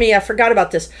just telling me, I forgot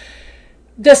about this.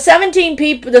 The 17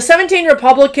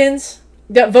 Republicans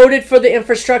that voted for the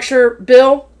infrastructure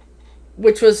bill,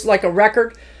 which was like a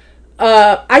record,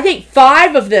 I think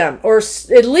 5 of them, or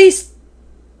at least,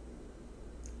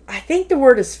 I think the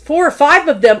word is 4 or 5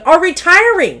 of them are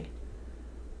retiring.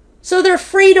 So they're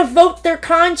free to vote their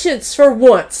conscience for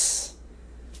once.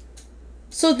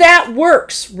 So that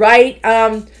works, right?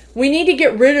 We need to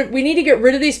get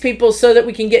rid of these people so that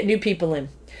we can get new people in.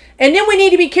 And then we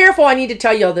need to be careful. I need to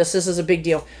tell you all this. This is a big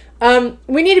deal.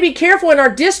 We need to be careful in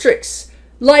our districts.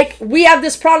 Like, we have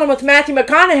this problem with Matthew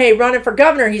McConaughey running for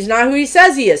governor. He's not who he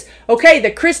says he is. Okay, the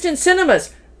Kristen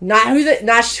Sinema's not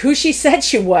who she said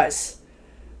she was.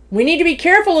 We need to be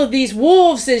careful of these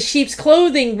wolves in sheep's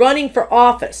clothing running for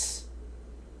office.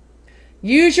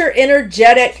 Use your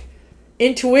energetic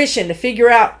intuition to figure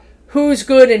out who's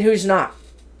good and who's not.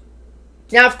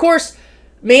 Now, of course,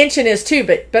 Manchin is too,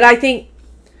 but I think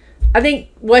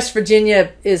West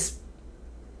Virginia is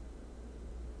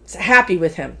happy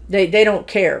with him. They don't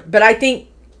care. But I think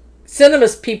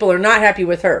Sinema's people are not happy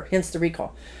with her, hence the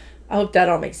recall. I hope that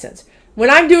all makes sense. When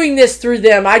I'm doing this through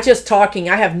them, I just talking.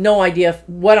 I have no idea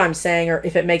what I'm saying or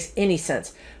if it makes any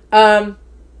sense. I'm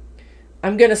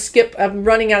going to skip. I'm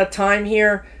running out of time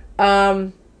here.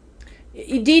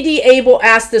 D.D. Abel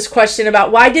asked this question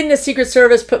about why didn't the Secret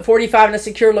Service put 45 in a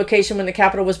secure location when the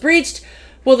Capitol was breached?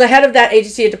 Will the head of that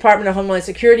agency at Department of Homeland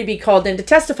Security be called in to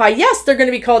testify? Yes, they're going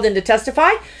to be called in to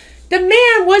testify. The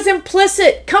man was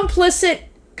complicit.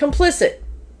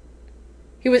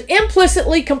 He was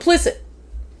implicitly complicit.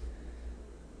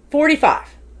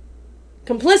 45.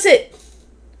 Complicit.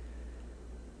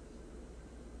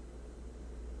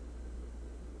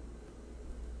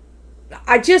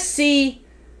 I just see,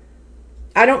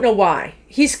 I don't know why.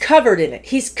 He's covered in it.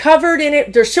 He's covered in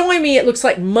it. They're showing me it looks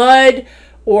like mud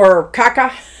or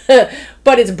caca,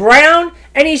 but it's brown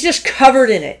and he's just covered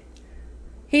in it.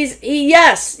 They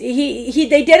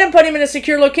didn't put him in a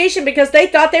secure location because they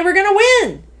thought they were going to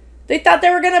win. They thought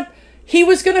he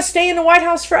was going to stay in the White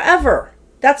House forever.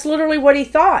 That's literally what he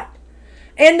thought.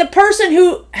 And the person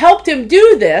who helped him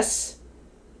do this,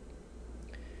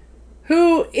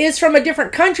 who is from a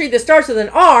different country that starts with an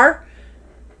R,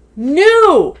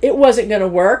 knew it wasn't going to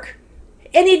work.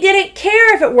 And he didn't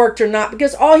care if it worked or not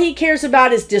because all he cares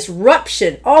about is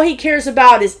disruption. All he cares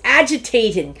about is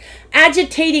agitating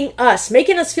us,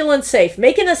 making us feel unsafe,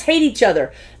 making us hate each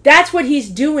other. That's what he's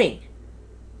doing.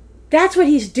 That's what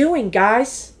he's doing,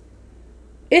 guys.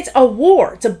 It's a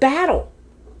war. It's a battle.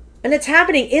 And it's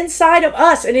happening inside of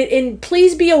us. And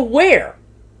please be aware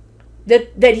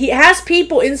that he has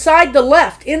people inside the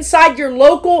left, inside your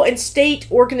local and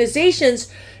state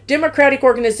organizations, democratic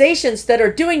organizations that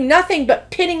are doing nothing but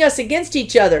pitting us against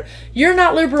each other. You're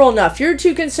not liberal enough. You're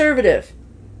too conservative.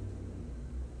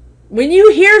 When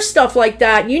you hear stuff like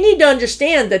that, you need to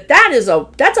understand that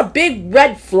that's a big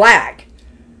red flag.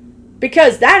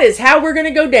 Because that is how we're going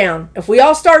to go down. If we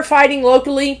all start fighting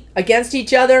locally against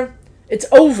each other, it's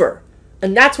over.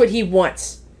 And that's what he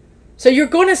wants. So you're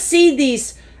going to see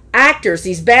these actors,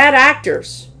 these bad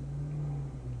actors,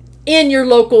 in your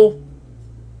local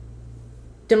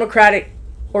democratic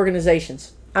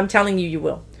organizations. I'm telling you, you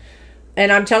will.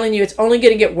 And I'm telling you, it's only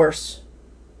going to get worse.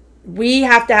 We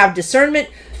have to have discernment.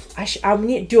 I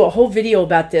need to do a whole video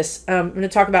about this. I'm going to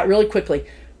talk about it really quickly.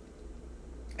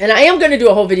 And I am going to do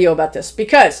a whole video about this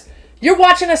because you're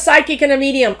watching a psychic and a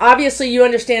medium. Obviously, you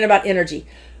understand about energy.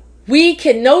 We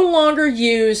can no longer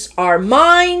use our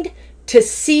mind to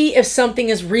see if something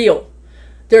is real.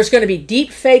 There's going to be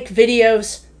deep fake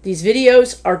videos. These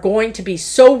videos are going to be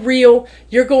so real.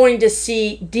 You're going to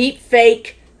see deep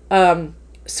fake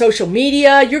social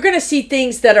media. You're going to see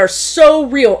things that are so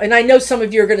real. And I know some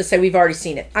of you are going to say, we've already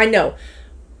seen it. I know.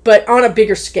 But on a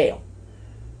bigger scale.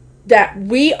 That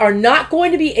we are not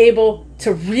going to be able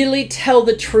to really tell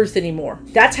the truth anymore.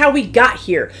 That's how we got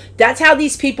here. That's how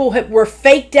these people were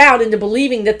faked out into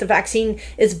believing that the vaccine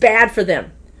is bad for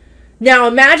them. Now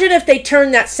imagine if they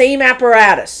turned that same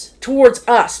apparatus towards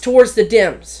us, towards the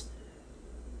Dems.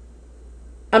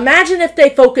 Imagine if they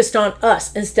focused on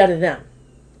us instead of them.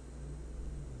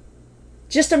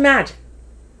 Just imagine.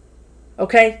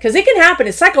 Okay? Because it can happen.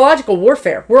 It's psychological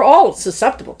warfare. We're all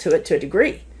susceptible to it to a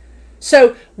degree.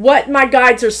 So what my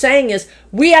guides are saying is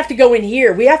we have to go in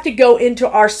here. We have to go into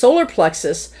our solar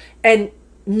plexus and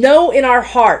know in our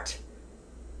heart.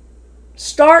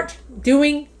 Start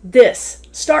doing this.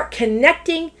 Start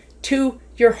connecting to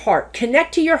your heart.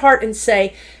 Connect to your heart and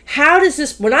say, how does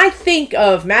this, when I think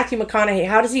of Matthew McConaughey,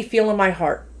 how does he feel in my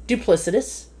heart?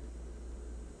 Duplicitous.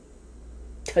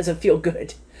 Doesn't feel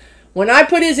good. When I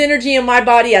put his energy in my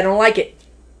body, I don't like it.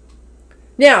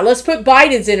 Now, let's put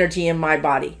Biden's energy in my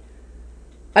body.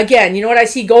 Again, you know what I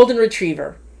see? Golden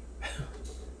Retriever.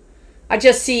 I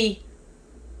just see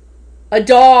a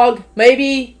dog.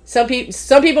 Maybe some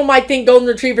people might think Golden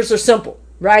Retrievers are simple,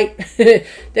 right?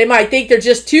 They might think they're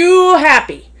just too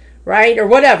happy, right? Or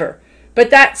whatever. But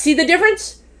that, see the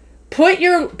difference? Put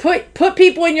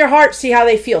people in your heart, see how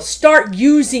they feel. Start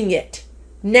using it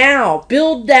now.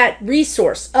 Build that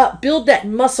resource up. Build that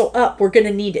muscle up. We're going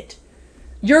to need it.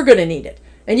 You're going to need it.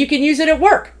 And you can use it at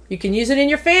work. You can use it in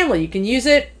your family. You can use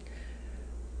it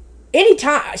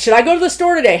anytime. Should I go to the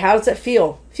store today? How does that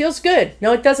feel? Feels good.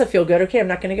 No, it doesn't feel good. Okay, I'm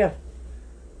not going to go.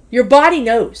 Your body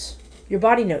knows. Your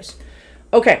body knows.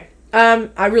 Okay.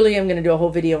 I really am going to do a whole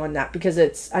video on that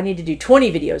because I need to do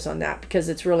 20 videos on that because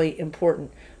it's really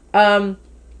important. I'm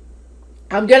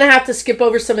going to have to skip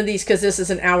over some of these because this is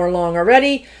an hour long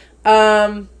already.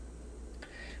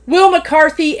 Will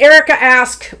McCarthy, Erica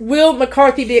asked, will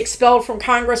McCarthy be expelled from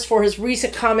Congress for his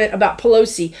recent comment about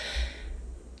Pelosi?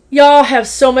 Y'all have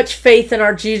so much faith in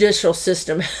our judicial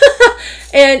system.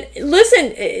 And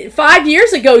listen, 5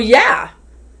 years ago, yeah.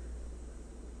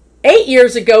 8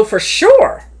 years ago, for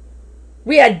sure.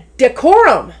 We had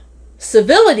decorum,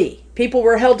 civility. People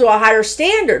were held to a higher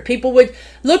standard. People would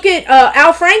look at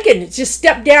Al Franken, just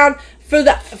step down for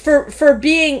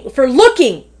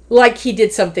looking like he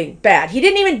did something bad. He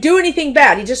didn't even do anything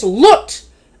bad. He just looked.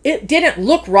 It didn't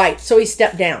look right, so he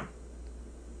stepped down.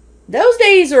 Those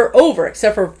days are over,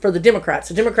 except for the Democrats.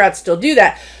 The Democrats still do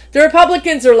that. The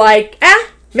Republicans are like,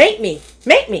 make me.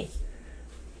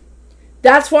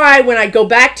 That's why when I go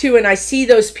back to and I see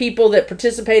those people that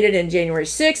participated in January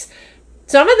 6th,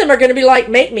 some of them are going to be like,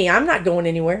 make me. I'm not going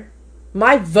anywhere.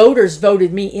 My voters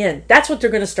voted me in. That's what they're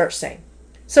going to start saying.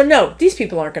 So no, these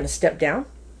people aren't going to step down.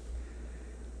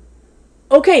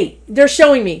 Okay, they're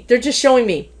showing me. They're just showing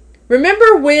me.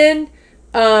 Remember when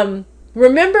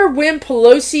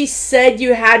Pelosi said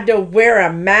you had to wear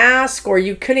a mask or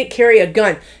you couldn't carry a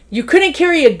gun? You couldn't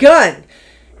carry a gun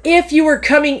if you were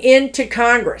coming into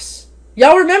Congress.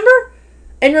 Y'all remember?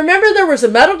 And remember there was a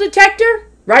metal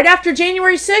detector right after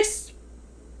January 6th?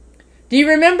 Do you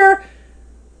remember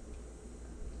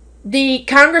the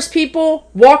Congress people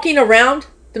walking around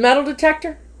the metal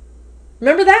detector?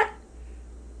 Remember that?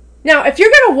 Now, if you're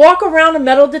going to walk around a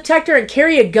metal detector and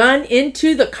carry a gun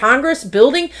into the Congress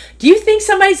building, do you think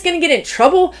somebody's going to get in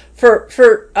trouble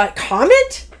for a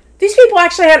comment? These people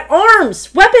actually had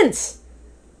arms, weapons.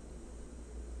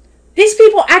 These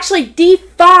people actually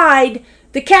defied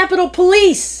the Capitol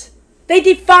Police. They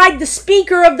defied the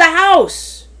Speaker of the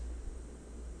House.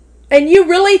 And you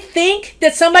really think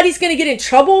that somebody's going to get in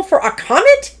trouble for a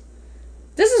comment?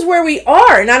 This is where we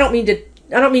are, and I don't mean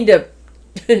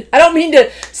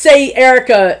to say,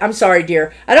 Erica, I'm sorry,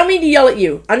 dear. I don't mean to yell at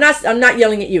you. I'm not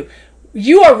yelling at you.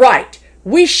 You are right.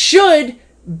 We should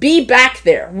be back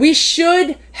there. We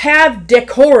should have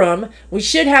decorum. We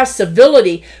should have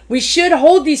civility. We should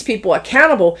hold these people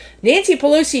accountable. Nancy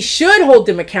Pelosi should hold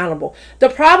them accountable. The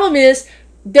problem is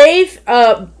when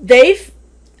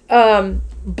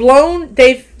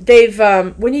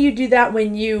do you do that?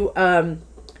 When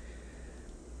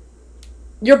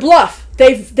your bluff.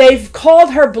 They've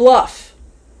called her bluff.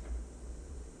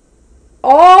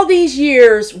 All these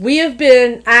years, we have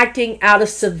been acting out of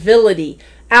civility.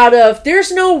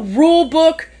 There's no rule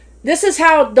book. This is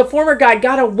how the former guy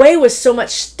got away with so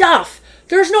much stuff.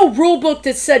 There's no rule book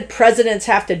that said presidents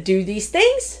have to do these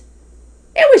things.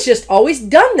 It was just always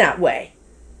done that way.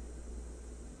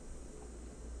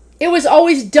 It was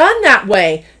always done that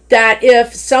way. That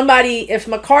if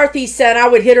McCarthy said I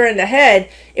would hit her in the head,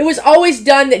 it was always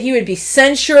done that he would be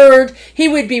censured, he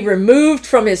would be removed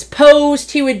from his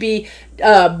post, he would be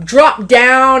dropped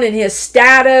down in his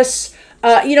status.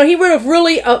 He would have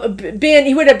really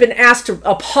he would have been asked to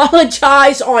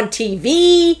apologize on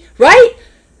TV, right?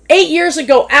 8 years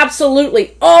ago,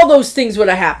 absolutely, all those things would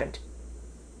have happened.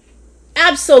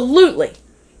 Absolutely.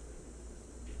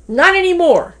 Not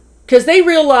anymore. Because they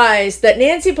realize that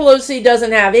Nancy Pelosi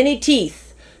doesn't have any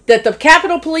teeth, that the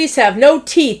Capitol Police have no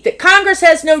teeth, that Congress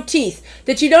has no teeth,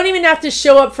 that you don't even have to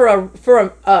show up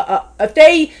if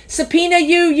they subpoena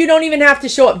you, you don't even have to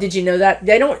show up. Did you know that?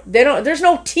 There's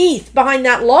no teeth behind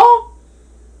that law.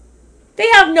 They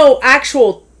have no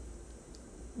actual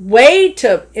way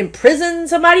to imprison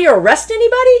somebody or arrest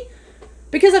anybody?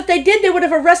 Because if they did, they would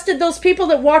have arrested those people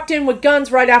that walked in with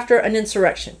guns right after an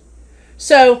insurrection.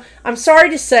 So I'm sorry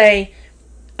to say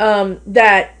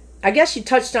that I guess you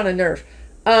touched on a nerve.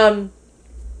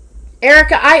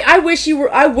 Erica, I wish you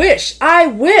were, I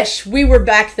wish we were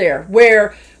back there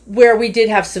where we did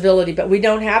have civility, but we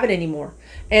don't have it anymore.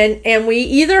 And we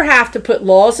either have to put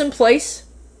laws in place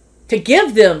to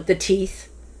give them the teeth.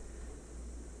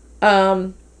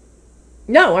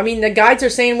 No, I mean, the guides are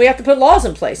saying we have to put laws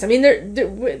in place. I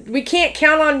mean, we can't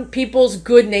count on people's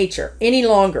good nature any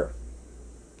longer.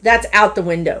 That's out the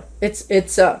window. It's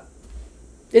out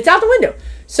the window.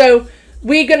 So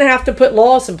we're going to have to put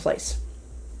laws in place.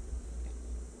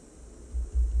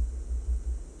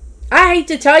 I hate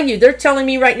to tell you, they're telling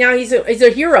me right now he's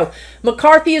a hero.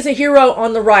 McCarthy is a hero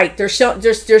on the right. They're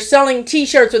selling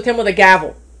T-shirts with him with a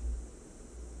gavel.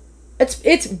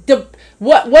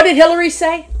 What did Hillary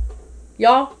say?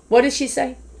 Y'all, what did she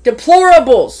say?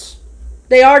 Deplorables.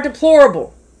 They are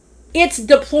deplorable. It's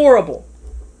deplorable.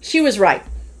 She was right.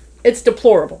 It's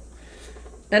deplorable.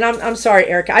 And I'm sorry,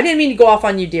 Erica. I didn't mean to go off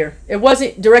on you, dear. It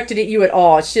wasn't directed at you at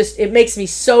all. It's just, it makes me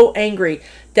so angry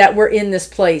that we're in this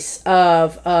place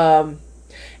of, and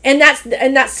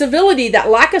that civility, that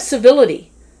lack of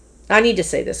civility. I need to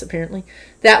say this, apparently.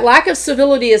 That lack of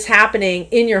civility is happening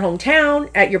in your hometown,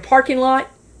 at your parking lot,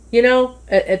 you know,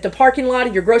 at the parking lot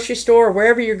of your grocery store or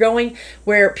wherever you're going,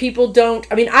 where people don't,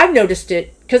 I mean, I've noticed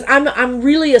it because I'm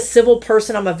really a civil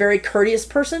person. I'm a very courteous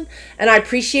person, and I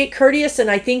appreciate courteous. And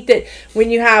I think that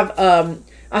when you have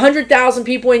 100,000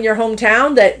 people in your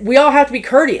hometown, that we all have to be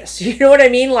courteous. You know what I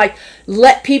mean? Like,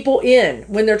 let people in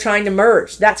when they're trying to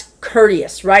merge. That's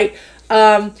courteous, right?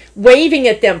 Waving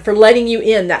at them for letting you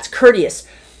in. That's courteous.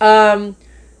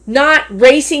 Not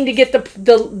racing to get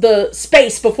the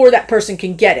space before that person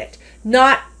can get it.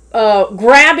 Not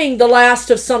grabbing the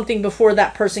last of something before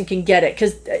that person can get it.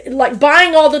 Because like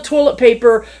buying all the toilet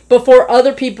paper before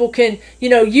other people can, you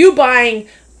know, you buying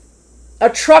a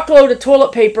truckload of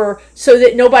toilet paper so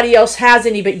that nobody else has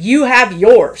any, but you have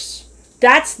yours.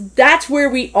 That's where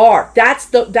we are. That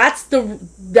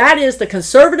is the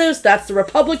conservatives. That's the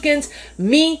Republicans.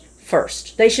 Me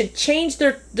first. They should change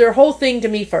their whole thing to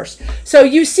me first. So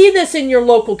you see this in your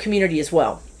local community as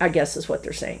well, I guess is what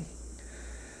they're saying.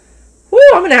 Woo,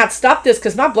 I'm going to have to stop this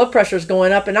because my blood pressure is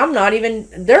going up and I'm not even,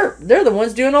 they're the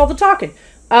ones doing all the talking.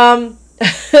 I'm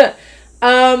going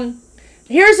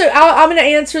to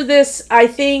answer this, I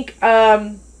think,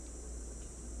 I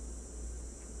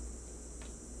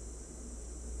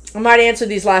might answer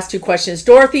these last two questions.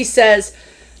 Dorothy says,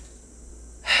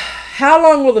 how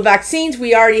long will the vaccines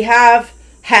we already have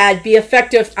had be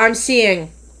effective? I'm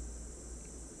seeing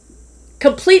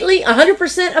completely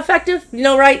 100% effective, you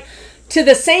know, right? To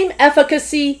the same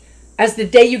efficacy as the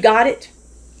day you got it.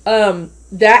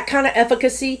 That kind of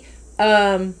efficacy.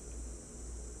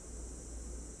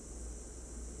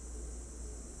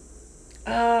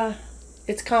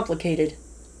 It's complicated.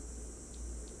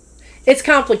 It's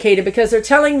complicated because they're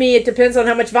telling me it depends on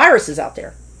how much virus is out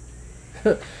there.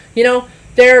 You know,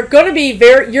 they're going to be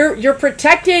you're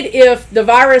protected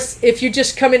if you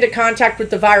just come into contact with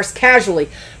the virus casually.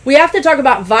 We have to talk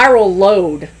about viral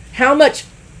load. How much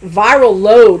viral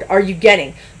load are you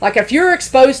getting? Like if you're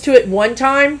exposed to it one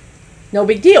time, no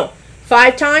big deal.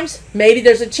 5 times, maybe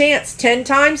there's a chance. 10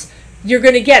 times, you're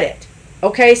going to get it.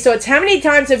 Okay, so it's how many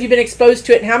times have you been exposed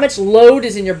to it and how much load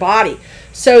is in your body.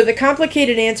 So the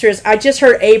complicated answer is, I just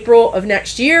heard April of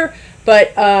next year,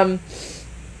 but I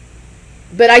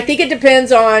think it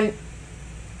depends on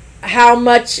how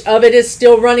much of it is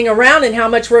still running around and how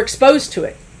much we're exposed to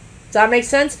it. Does that make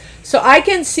sense? So I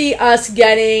can see us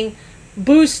getting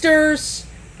boosters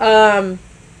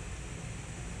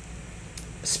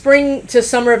spring to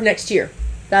summer of next year.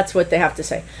 That's what they have to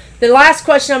say. The last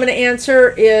question I'm going to answer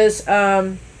is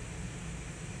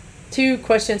 2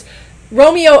 questions.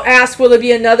 Romeo asked, will there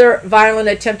be another violent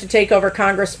attempt to take over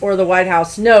Congress or the White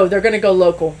House? No, they're going to go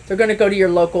local. They're going to go to your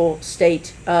local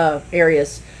state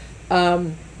areas.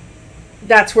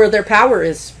 That's where their power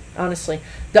is, honestly.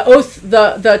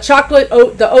 The chocolate,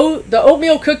 the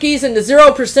oatmeal cookies and the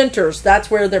 0%ers, that's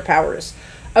where their power is.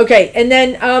 Okay, and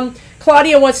then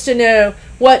Claudia wants to know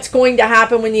what's going to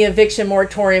happen when the eviction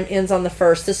moratorium ends on the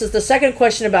 1st. This is the second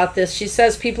question about this. She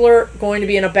says people are going to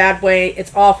be in a bad way.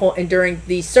 It's awful, and during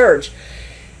the surge.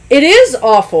 It is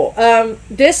awful.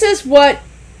 This is what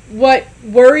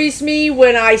worries me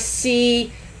when I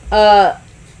see, they're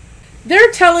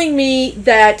telling me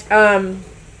that,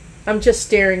 I'm just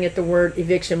staring at the word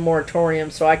eviction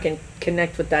moratorium so I can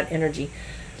connect with that energy.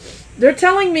 They're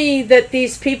telling me that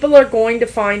these people are going to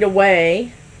find a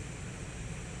way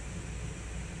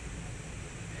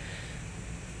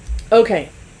Okay.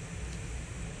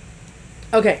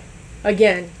 Okay.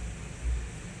 Again,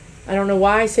 I don't know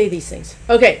why I say these things.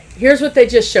 Okay, here's what they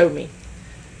just showed me.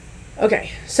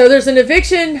 Okay, so there's an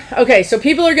eviction. Okay, so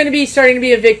people are going to be starting to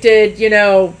be evicted, you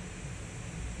know,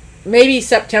 maybe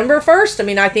September 1st. I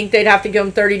mean, I think they'd have to give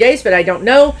them 30 days, but I don't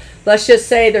know. Let's just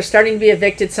say they're starting to be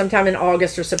evicted sometime in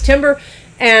August or September.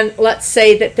 And let's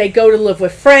say that they go to live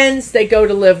with friends, they go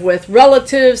to live with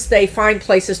relatives, they find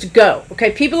places to go.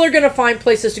 Okay, people are going to find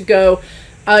places to go.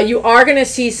 You are going to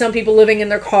see some people living in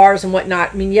their cars and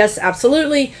whatnot. I mean, yes,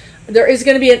 absolutely. There is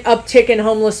going to be an uptick in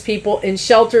homeless people in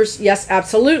shelters. Yes,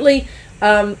 absolutely.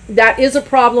 That is a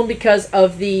problem because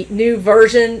of the new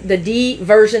version, the D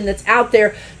version that's out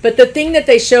there. But the thing that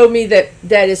they showed me that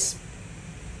is,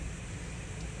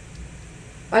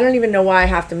 I don't even know why I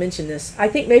have to mention this. I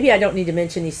think maybe I don't need to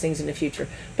mention these things in the future.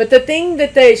 But the thing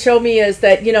that they show me is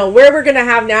that, you know, where we're going to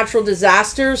have natural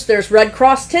disasters, there's Red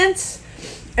Cross tents.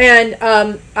 And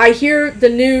I hear the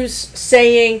news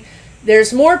saying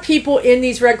there's more people in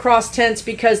these Red Cross tents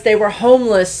because they were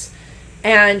homeless.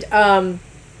 And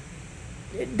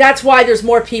that's why there's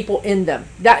more people in them.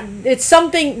 That it's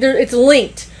something, it's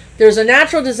linked. There's a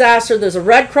natural disaster. There's a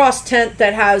Red Cross tent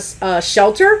that has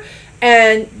shelter.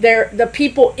 And the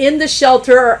people in the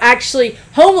shelter are actually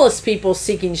homeless people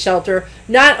seeking shelter,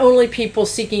 not only people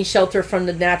seeking shelter from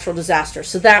the natural disaster.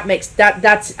 So that makes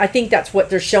that's I think that's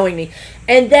what they're showing me.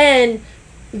 And then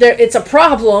it's a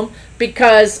problem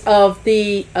because of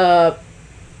the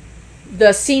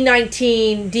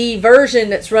C19D version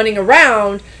that's running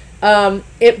around.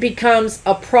 It becomes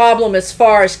a problem as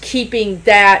far as keeping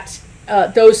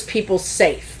those people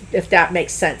safe, if that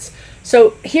makes sense.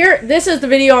 So here, this is the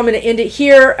video. I'm going to end it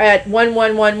here at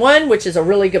 1111, which is a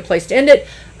really good place to end it.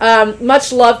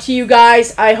 Much love to you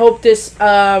guys. I hope this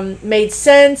made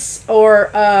sense,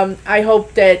 or I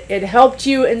hope that it helped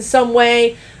you in some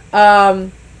way.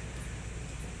 I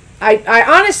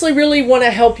honestly really want to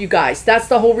help you guys. That's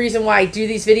the whole reason why I do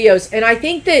these videos. And I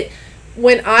think that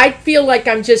when I feel like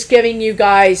I'm just giving you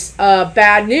guys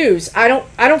bad news, I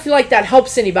don't feel like that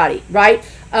helps anybody, right?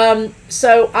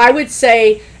 So I would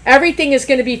say everything is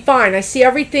going to be fine. I see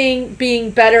everything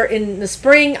being better in the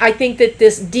spring. I think that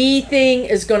this D thing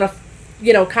is going to,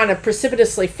 you know, kind of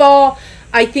precipitously fall.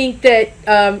 I think that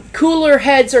cooler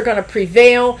heads are going to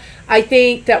prevail. I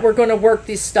think that we're going to work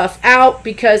this stuff out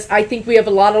because I think we have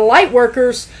a lot of light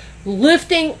workers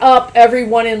lifting up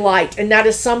everyone in light. And that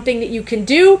is something that you can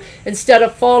do instead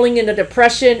of falling into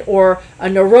depression or a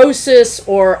neurosis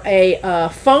or a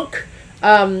funk.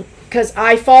 Because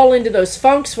I fall into those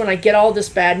funks when I get all this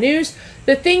bad news.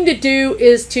 The thing to do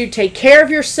is to take care of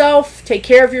yourself, take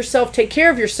care of yourself, take care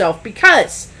of yourself,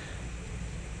 because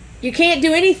you can't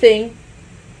do anything.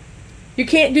 You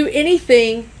can't do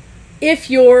anything if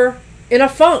you're in a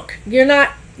funk. You're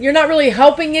not really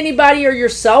helping anybody or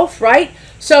yourself, right?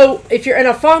 So if you're in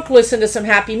a funk, listen to some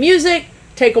happy music,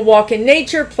 take a walk in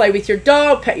nature, play with your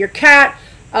dog, pet your cat,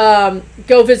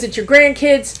 go visit your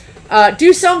grandkids,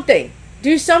 do something.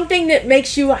 Do something that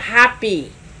makes you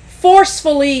happy.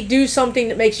 Forcefully do something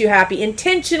that makes you happy.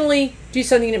 Intentionally do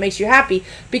something that makes you happy,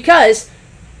 because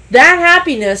that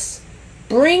happiness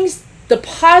brings the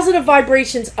positive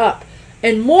vibrations up.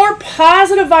 And more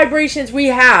positive vibrations we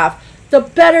have, the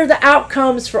better the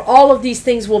outcomes for all of these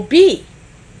things will be.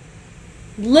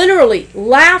 Literally,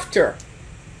 laughter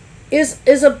is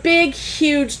a big,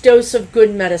 huge dose of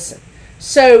good medicine.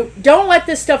 So don't let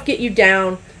this stuff get you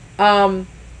down.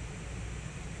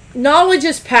 Knowledge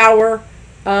is power,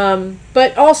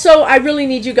 but also I really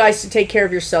need you guys to take care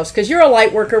of yourselves, because you're a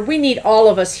light worker. We need all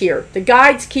of us here. The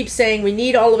guides keep saying we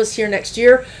need all of us here next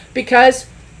year, because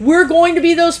we're going to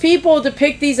be those people to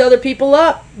pick these other people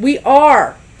up. We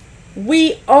are.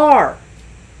 We are.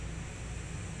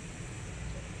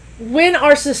 When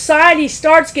our society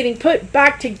starts getting put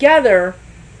back together,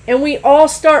 and we all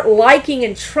start liking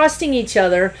and trusting each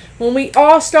other, when we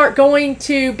all start going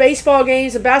to baseball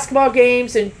games and basketball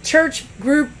games and church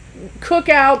group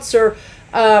cookouts, or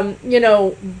you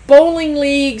know, bowling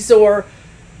leagues, or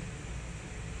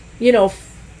you know,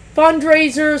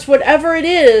 fundraisers, whatever it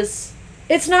is,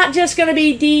 it's not just going to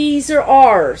be D's or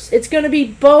R's. It's going to be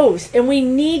both. And we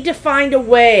need to find a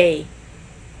way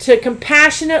to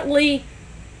compassionately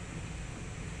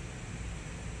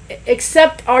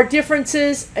accept our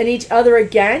differences and each other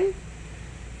again.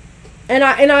 And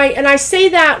I say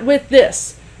that with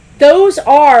this. Those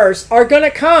R's are going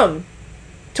to come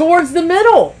towards the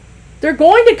middle. They're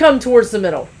going to come towards the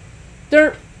middle.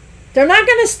 They're not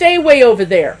going to stay way over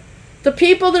there. The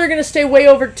people that are going to stay way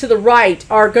over to the right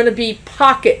are going to be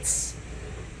pockets.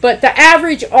 But the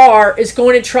average R is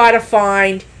going to try to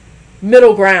find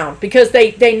middle ground because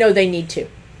they know they need to.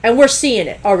 And we're seeing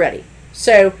it already.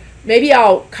 So maybe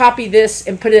I'll copy this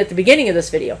and put it at the beginning of this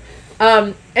video.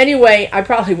 Anyway, I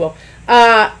probably will.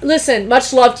 Listen,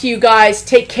 much love to you guys.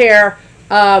 Take care.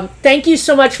 Thank you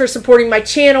so much for supporting my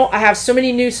channel. I have so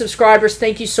many new subscribers.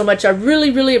 Thank you so much. I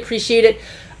really, really appreciate it.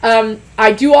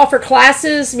 I do offer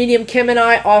classes. Medium Kim and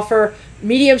I offer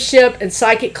mediumship and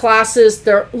psychic classes.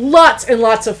 They're lots and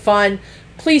lots of fun.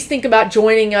 Please think about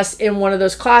joining us in one of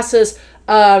those classes.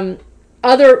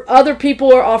 Other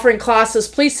people are offering classes.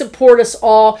 Please support us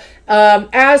all.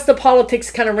 As the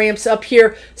politics kind of ramps up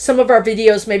here, some of our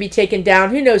videos may be taken down.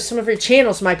 Who knows? Some of your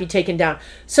channels might be taken down.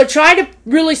 So try to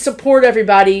really support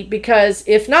everybody, because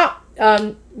if not,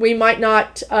 we might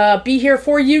not be here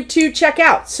for you to check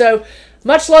out. So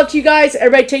much love to you guys.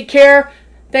 Everybody take care.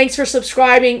 Thanks for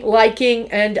subscribing,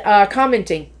 liking, and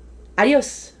commenting.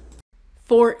 Adios.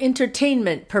 For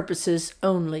entertainment purposes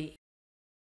only.